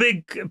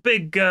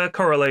big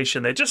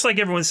correlation there. Just like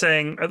everyone's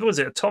saying, was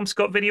it a Tom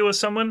Scott video or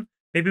someone?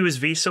 Maybe it was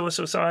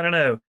Vsauce or something, I don't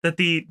know. That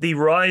the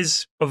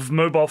rise of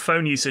mobile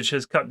phone usage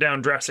has cut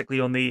down drastically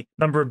on the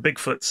number of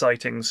Bigfoot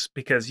sightings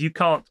because you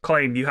can't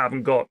claim you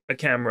haven't got a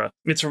camera.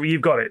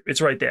 You've got it.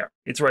 It's right there.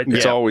 It's right there.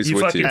 It's always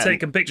with you. You fucking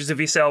taking pictures of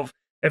yourself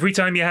every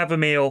time you have a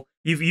meal.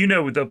 You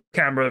know the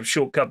camera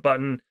shortcut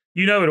button.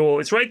 You know it all.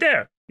 It's right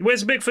there.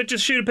 Where's Bigfoot?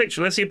 Just shoot a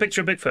picture. Let's see a picture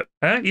of Bigfoot.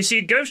 Huh? You see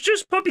a ghost?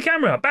 Just pop your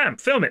camera up. Bam.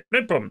 Film it.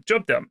 No problem.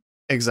 Job done.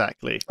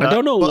 Exactly. I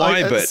don't know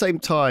why, but at the same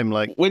time,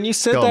 like when you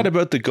said that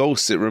about the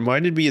ghosts, it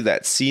reminded me of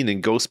that scene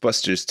in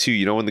Ghostbusters 2.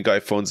 You know, when the guy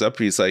phones up,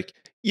 he's like,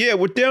 "Yeah,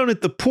 we're down at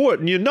the port,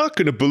 and you're not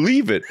going to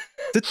believe it.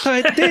 The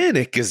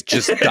Titanic is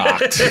just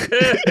docked."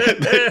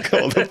 And then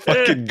all the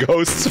fucking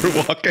ghosts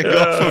are walking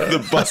off of the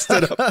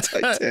busted up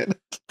Titanic.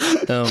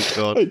 Oh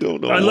God! I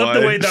don't know. I love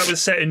the way that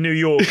was set in New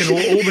York, and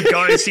all the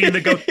guys seeing the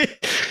ghost.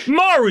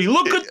 Mari,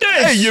 look at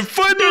this! Hey, you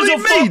finally There's a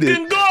made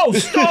fucking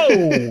ghost!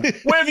 Oh,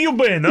 where have you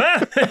been,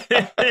 huh?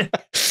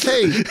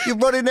 Hey, you're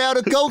running out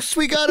of ghosts.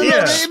 We got a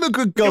lot of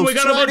immigrant ghosts. We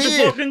got a bunch of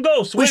fucking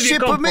ghosts. We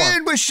ship them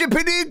in. We're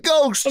shipping in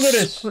ghosts. Look at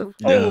this.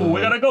 Oh,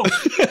 we got a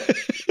ghost.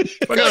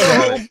 We got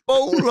a whole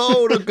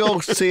boatload of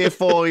ghosts here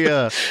for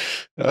you.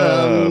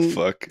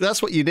 Fuck.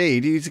 That's what you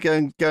need. You need to go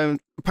and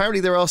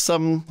apparently there are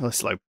some. Oh,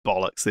 it's like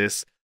bollocks.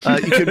 This.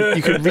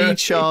 You can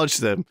recharge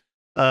them.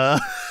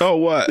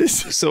 What?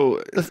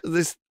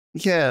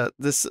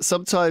 There's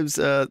sometimes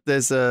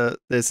there's a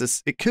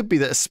it could be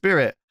that a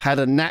spirit had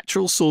a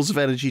natural source of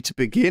energy to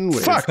begin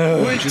with. Fuck.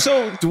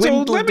 So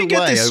let me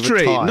get this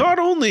straight. Not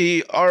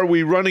only are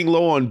we running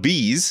low on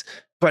bees,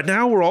 but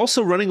now we're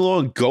also running low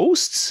on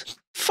ghosts.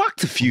 Fuck,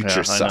 the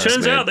future sucks.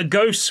 Turns out the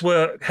ghosts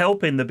were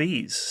helping the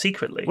bees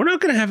secretly. We're not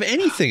going to have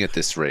anything at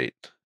this rate.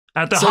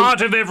 At the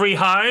heart of every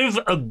hive,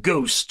 a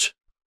ghost.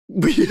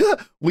 Next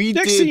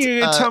thing you're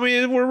going to tell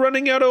me we're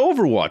running out of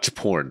Overwatch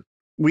porn.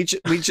 We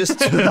just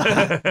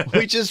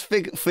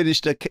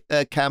finished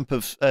a camp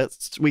of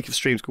week of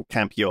streams called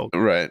Camp Yog,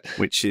 right?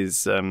 Which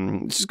is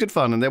good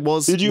fun. And there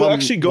was. Did you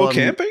actually go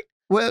camping?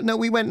 Well, no,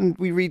 we went and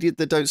we redid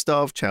the Don't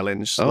Starve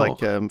challenge,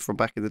 from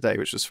back in the day,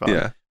 which was fun.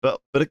 Yeah. But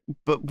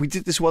we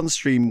did this one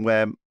stream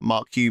where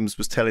Mark Humes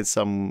was telling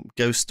some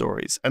ghost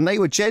stories, and they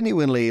were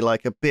genuinely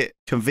like a bit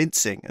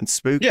convincing and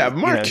spooky. Yeah,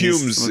 Mark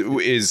Humes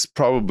is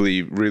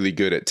probably really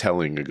good at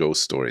telling a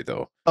ghost story,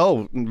 though.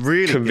 Oh,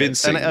 really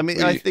convincing. And I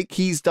mean, I think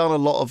he's done a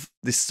lot of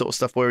this sort of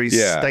stuff where he's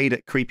stayed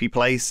at creepy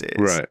places,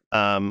 right?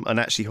 And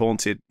actually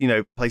haunted,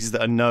 places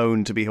that are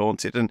known to be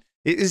haunted, and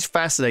it is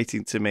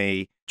fascinating to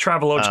me.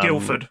 Travelodge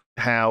Guildford.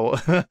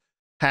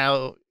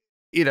 How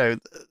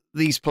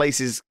these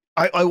places.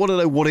 I want to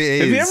know what it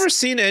is. Have you ever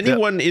seen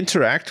anyone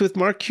interact with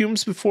Mark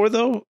Humes before,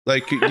 though?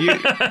 Like,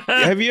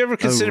 have you ever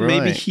considered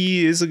maybe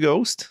he is a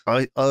ghost?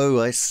 I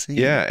see.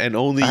 Yeah, and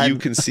only you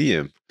can see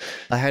him.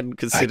 I hadn't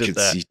considered that.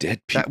 I can see dead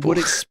people. That would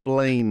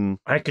explain.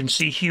 I can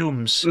see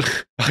Humes.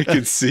 I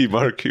can see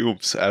Mark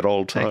Humes at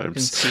all times. I can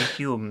see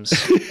Humes.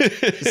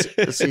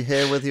 Is he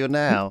here with you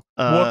now?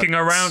 Walking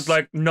around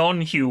like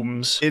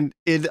non-Humes. In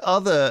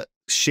other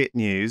shit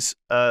news,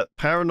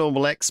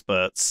 paranormal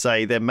experts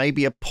say there may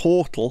be a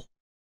portal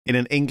in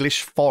an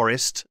English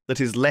forest that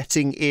is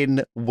letting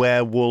in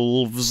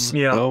werewolves.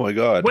 Yeah. Oh my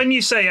god. When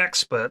you say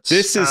experts,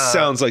 this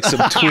sounds like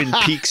some Twin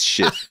Peaks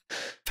shit.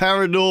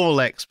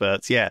 Paranormal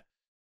experts, yeah.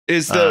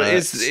 Is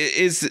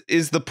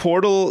the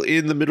portal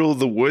in the middle of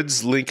the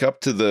woods link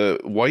up to the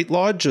White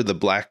Lodge or the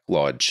Black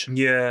Lodge?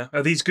 Yeah.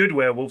 Are these good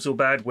werewolves or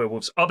bad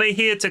werewolves? Are they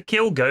here to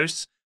kill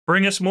ghosts?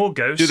 Bring us more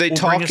ghosts? Do they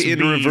talk in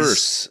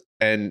reverse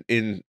and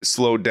in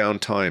slowed down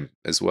time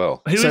as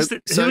well? Who is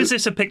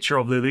this a picture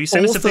of, Lulu? You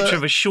sent us a picture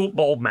of a short,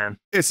 bald man.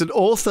 It's an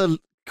author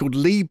called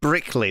Lee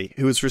Brickley,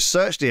 who has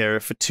researched the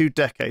area for 2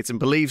 decades and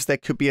believes there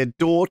could be a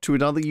door to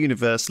another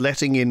universe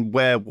letting in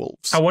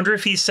werewolves. I wonder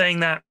if he's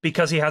saying that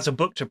because he has a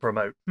book to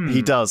promote.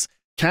 He does.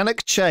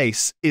 Cannock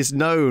Chase is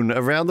known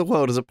around the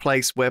world as a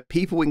place where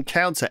people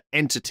encounter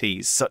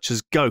entities such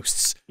as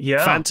ghosts,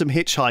 phantom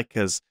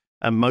hitchhikers,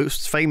 and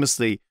most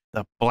famously,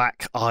 the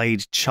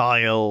black-eyed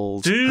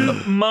child. Do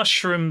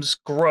mushrooms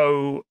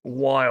grow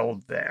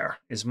wild there,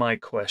 is my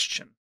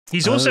question.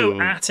 He's also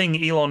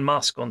atting Elon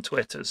Musk on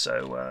Twitter,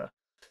 so...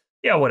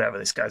 yeah, whatever.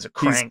 This guy's a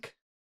crank.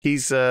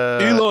 He's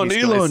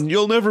Elon,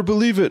 you'll never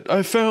believe it.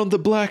 I found the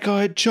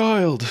black-eyed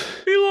child.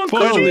 Elon,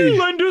 could you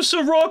lend us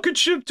a rocket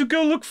ship to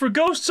go look for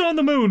ghosts on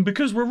the moon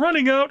because we're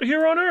running out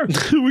here on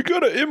Earth? We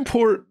gotta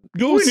import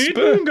ghosts. We need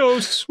moon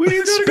ghosts. We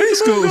need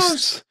space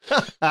ghosts.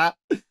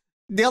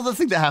 The other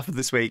thing that happened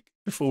this week,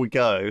 before we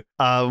go,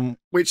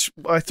 which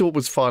I thought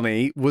was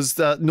funny, was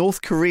that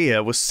North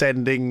Korea was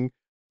sending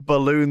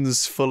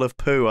balloons full of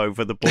poo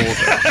over the border.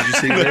 Did you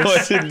see this? No,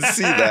 I didn't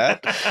see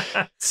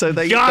that. So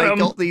they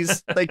got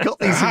these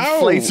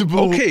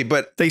inflatable. Okay,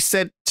 but they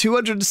sent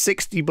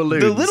 260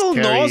 balloons. The little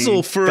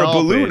nozzle for a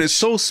balloon is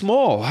so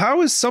small.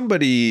 How is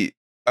somebody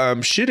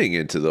shitting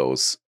into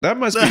those? That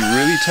must be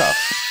really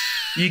tough.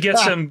 You get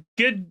some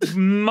good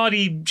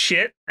muddy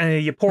shit,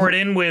 and you pour it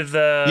in with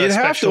you'd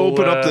have to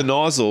open up the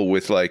nozzle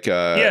with like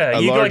a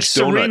large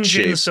donut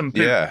shape. Some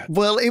poop. Yeah.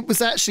 Well, it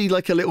was actually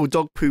like a little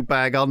dog poo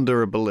bag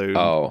under a balloon.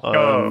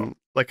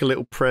 Like a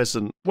little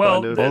present.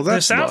 Well, kind of. the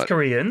South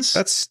Koreans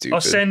that's stupid.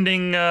 are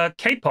sending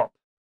K-pop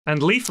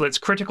and leaflets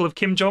critical of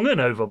Kim Jong-un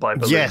over by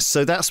balloon. Yes,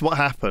 so that's what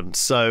happened.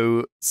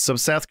 So some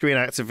South Korean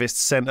activists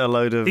sent a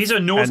load of... These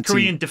are North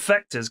Korean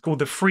defectors called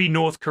the Free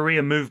North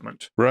Korea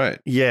Movement. Right.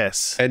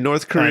 Yes. And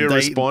North Korea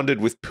responded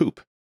with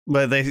poop.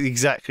 Well, they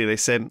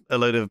sent a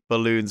load of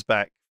balloons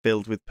back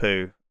filled with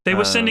poo. They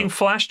were sending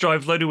flash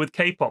drives loaded with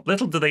K-pop.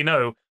 Little do they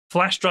know,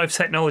 flash drive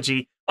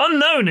technology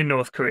unknown in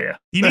North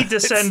Korea. You need to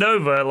send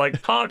over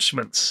like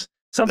parchments.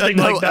 Something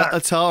like that.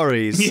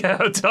 Ataris. Yeah,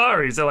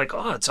 Ataris. They're like,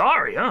 oh,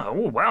 Atari. Oh,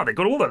 wow. They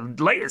got all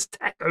the latest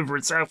tech over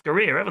in South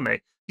Korea, haven't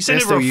they? You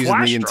send over a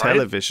flash drive.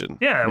 television.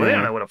 Yeah, well, they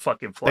don't know what a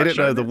fucking flash drive is.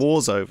 They don't know the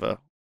war's over.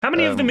 How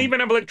many of them even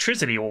have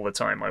electricity all the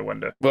time, I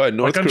wonder? Well, in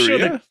North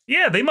Korea?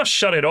 Sure they must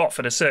shut it off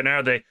at a certain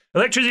hour.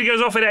 Electricity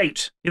goes off at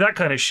 8. That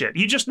kind of shit.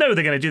 You just know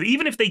they're going to do that.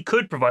 Even if they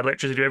could provide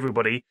electricity to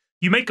everybody,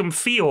 you make them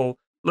feel,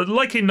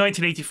 like in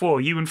 1984,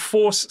 you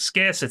enforce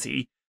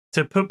scarcity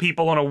to put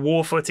people on a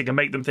war footing and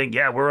make them think,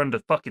 yeah, we're under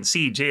fucking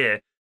siege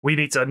here. We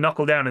need to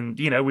knuckle down and,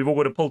 we've all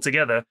got to pull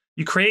together.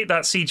 You create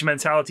that siege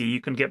mentality, you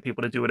can get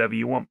people to do whatever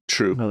you want.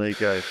 True. Well, there you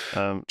go.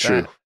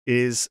 True.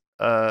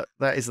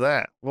 That is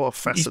that. What a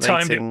fascinating... You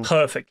timed it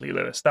perfectly,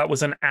 Lewis. That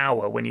was an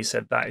hour when you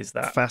said that is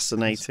that.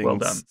 Fascinating well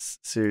done.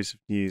 Series of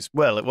news.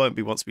 Well, it won't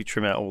be once we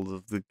trim out all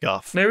of the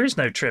guff. There is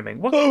no trimming.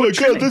 What my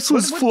trimming? God, this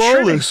was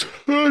flawless.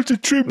 I had to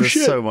trim There's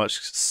shit. so much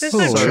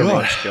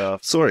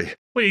guff. Sorry.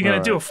 What, are you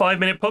going to do a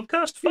 5-minute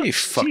podcast? You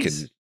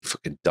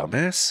fucking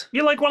dumbass.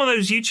 You're like one of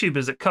those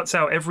YouTubers that cuts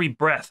out every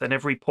breath and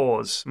every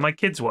pause. My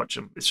kids watch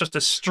them. It's just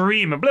a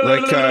stream of blah,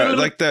 blah, blah, blah,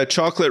 blah. Like the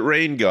chocolate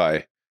rain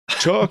guy.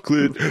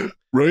 Chocolate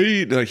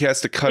Right? Like he has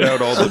to cut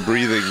out all the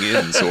breathing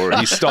ins, or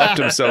he stopped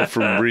himself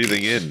from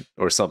breathing in,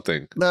 or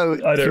something. No,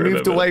 he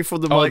moved away from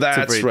the mic. Oh, that's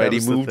to breathe. right.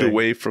 That he moved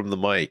away from the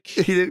mic.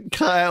 He didn't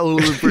cut out all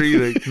the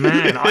breathing.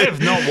 Man, I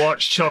have not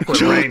watched Chocolate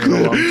Rain in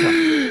a long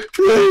time.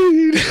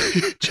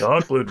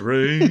 Chocolate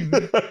Rain.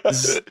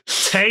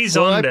 Tay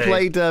Well, I Zonde.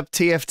 played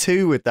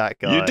TF2 with that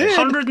guy. You did?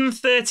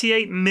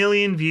 138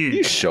 million views.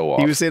 You show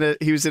off. He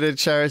was in a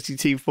charity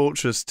Team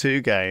Fortress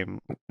 2 game.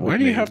 Why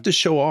do you have to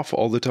show off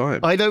all the time?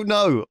 I don't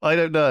know.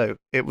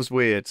 It was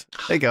weird.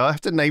 There you go. I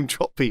have to name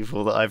drop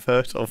people that I've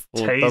heard of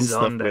or Tay done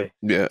stuff Zonde. with.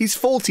 Yeah. He's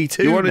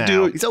 42 You wanna now.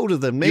 do- He's older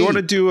than me. You want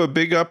to do a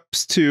big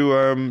ups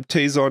to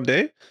Tay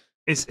Zonde?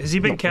 Has he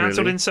been Not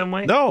cancelled really. in some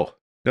way? No.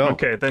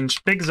 Okay, then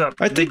bigs up.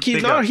 I think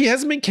big ups. he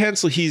hasn't been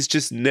canceled. He's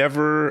just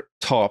never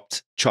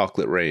topped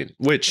Chocolate Rain,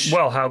 which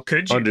Well, how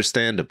could you?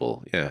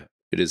 understandable. Yeah,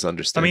 it is I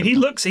understandable.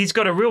 mean, he's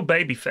got a real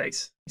baby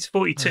face. He's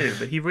 42,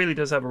 but he really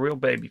does have a real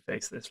baby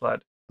face, this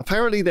lad.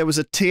 Apparently, there was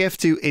a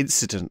TF2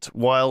 incident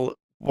while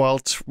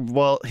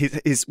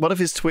his one of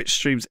his Twitch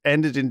streams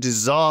ended in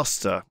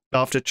disaster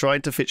after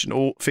trying to fix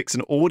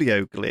an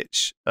audio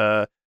glitch.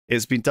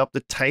 It's been dubbed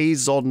the Tay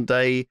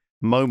Zonde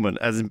moment,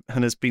 and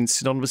has been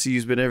synonymously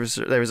used whenever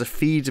there is a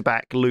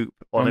feedback loop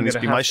on an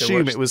stream. I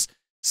assume it was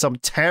some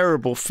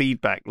terrible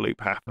feedback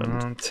loop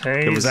happened.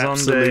 Tay It was Zonde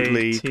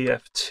absolutely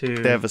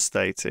TF2.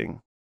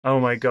 Devastating. Oh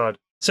my god.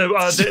 So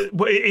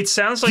it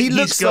sounds like He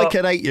looks like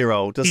an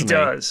 8-year-old, doesn't he?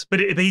 He does, but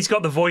he's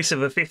got the voice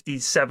of a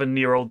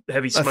 57-year-old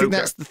heavy smoker. I think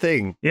that's the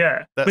thing.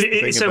 Yeah, That's but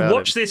the thing so about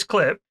watch this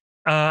clip,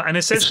 and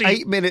It's essentially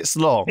 8 minutes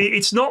long.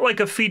 It's not like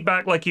a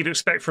feedback like you'd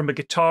expect from a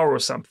guitar or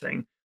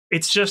something.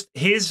 It's just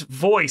his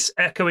voice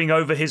echoing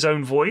over his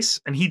own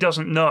voice, and he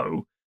doesn't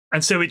know.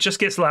 And so it just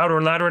gets louder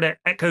and louder, and it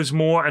echoes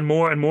more and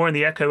more and more, and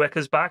the echo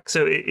echoes back.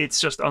 So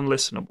it's just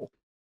unlistenable.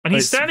 And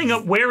he's standing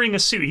up wearing a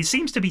suit. He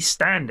seems to be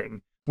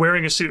standing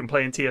wearing a suit and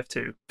playing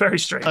TF2. Very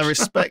strange. I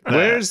respect that.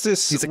 Where's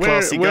this? He's a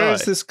classy guy.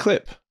 Where's this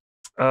clip?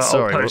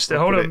 Sorry, I'll post it.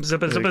 we'll Hold put on. it-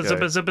 Zipper, there you zipper, go.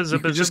 zipper, zipper, You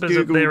zipper, can just zipper,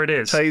 zipper. Google There it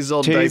is. Tay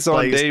Zonde Tay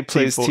Zonde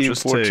plays plays Team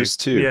Fortress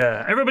 2.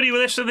 Yeah. Everybody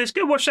with this,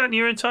 go watch that in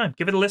your own time.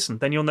 Give it a listen.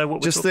 Then you'll know what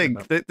we're Just talking think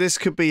about. that this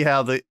could be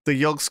how the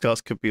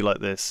Yogscast could be like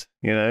this,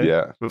 you know?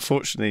 Yeah. But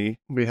fortunately,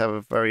 we have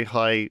a very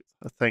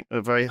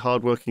very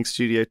hard-working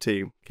studio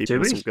team keeping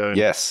Do us we? all going.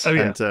 Yes. Oh,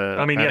 yeah. And,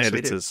 I mean, and yes, we do.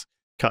 editors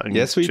cutting,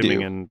 Yes, we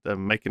trimming, do.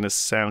 and making us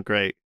sound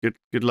great.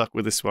 Good luck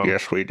with this one.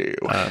 Yes, we do.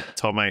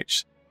 Tom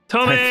H.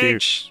 Tom Thank you.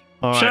 H.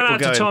 All right, Shout we're out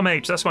to going. Tom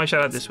H. That's my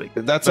shout out this week.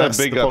 That's That's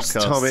our big the ups,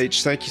 podcast. Tom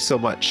H. Thank you so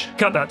much.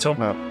 Cut that, Tom.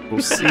 Well,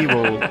 we'll see you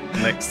all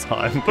next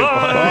time. Bye.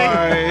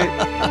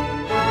 Bye.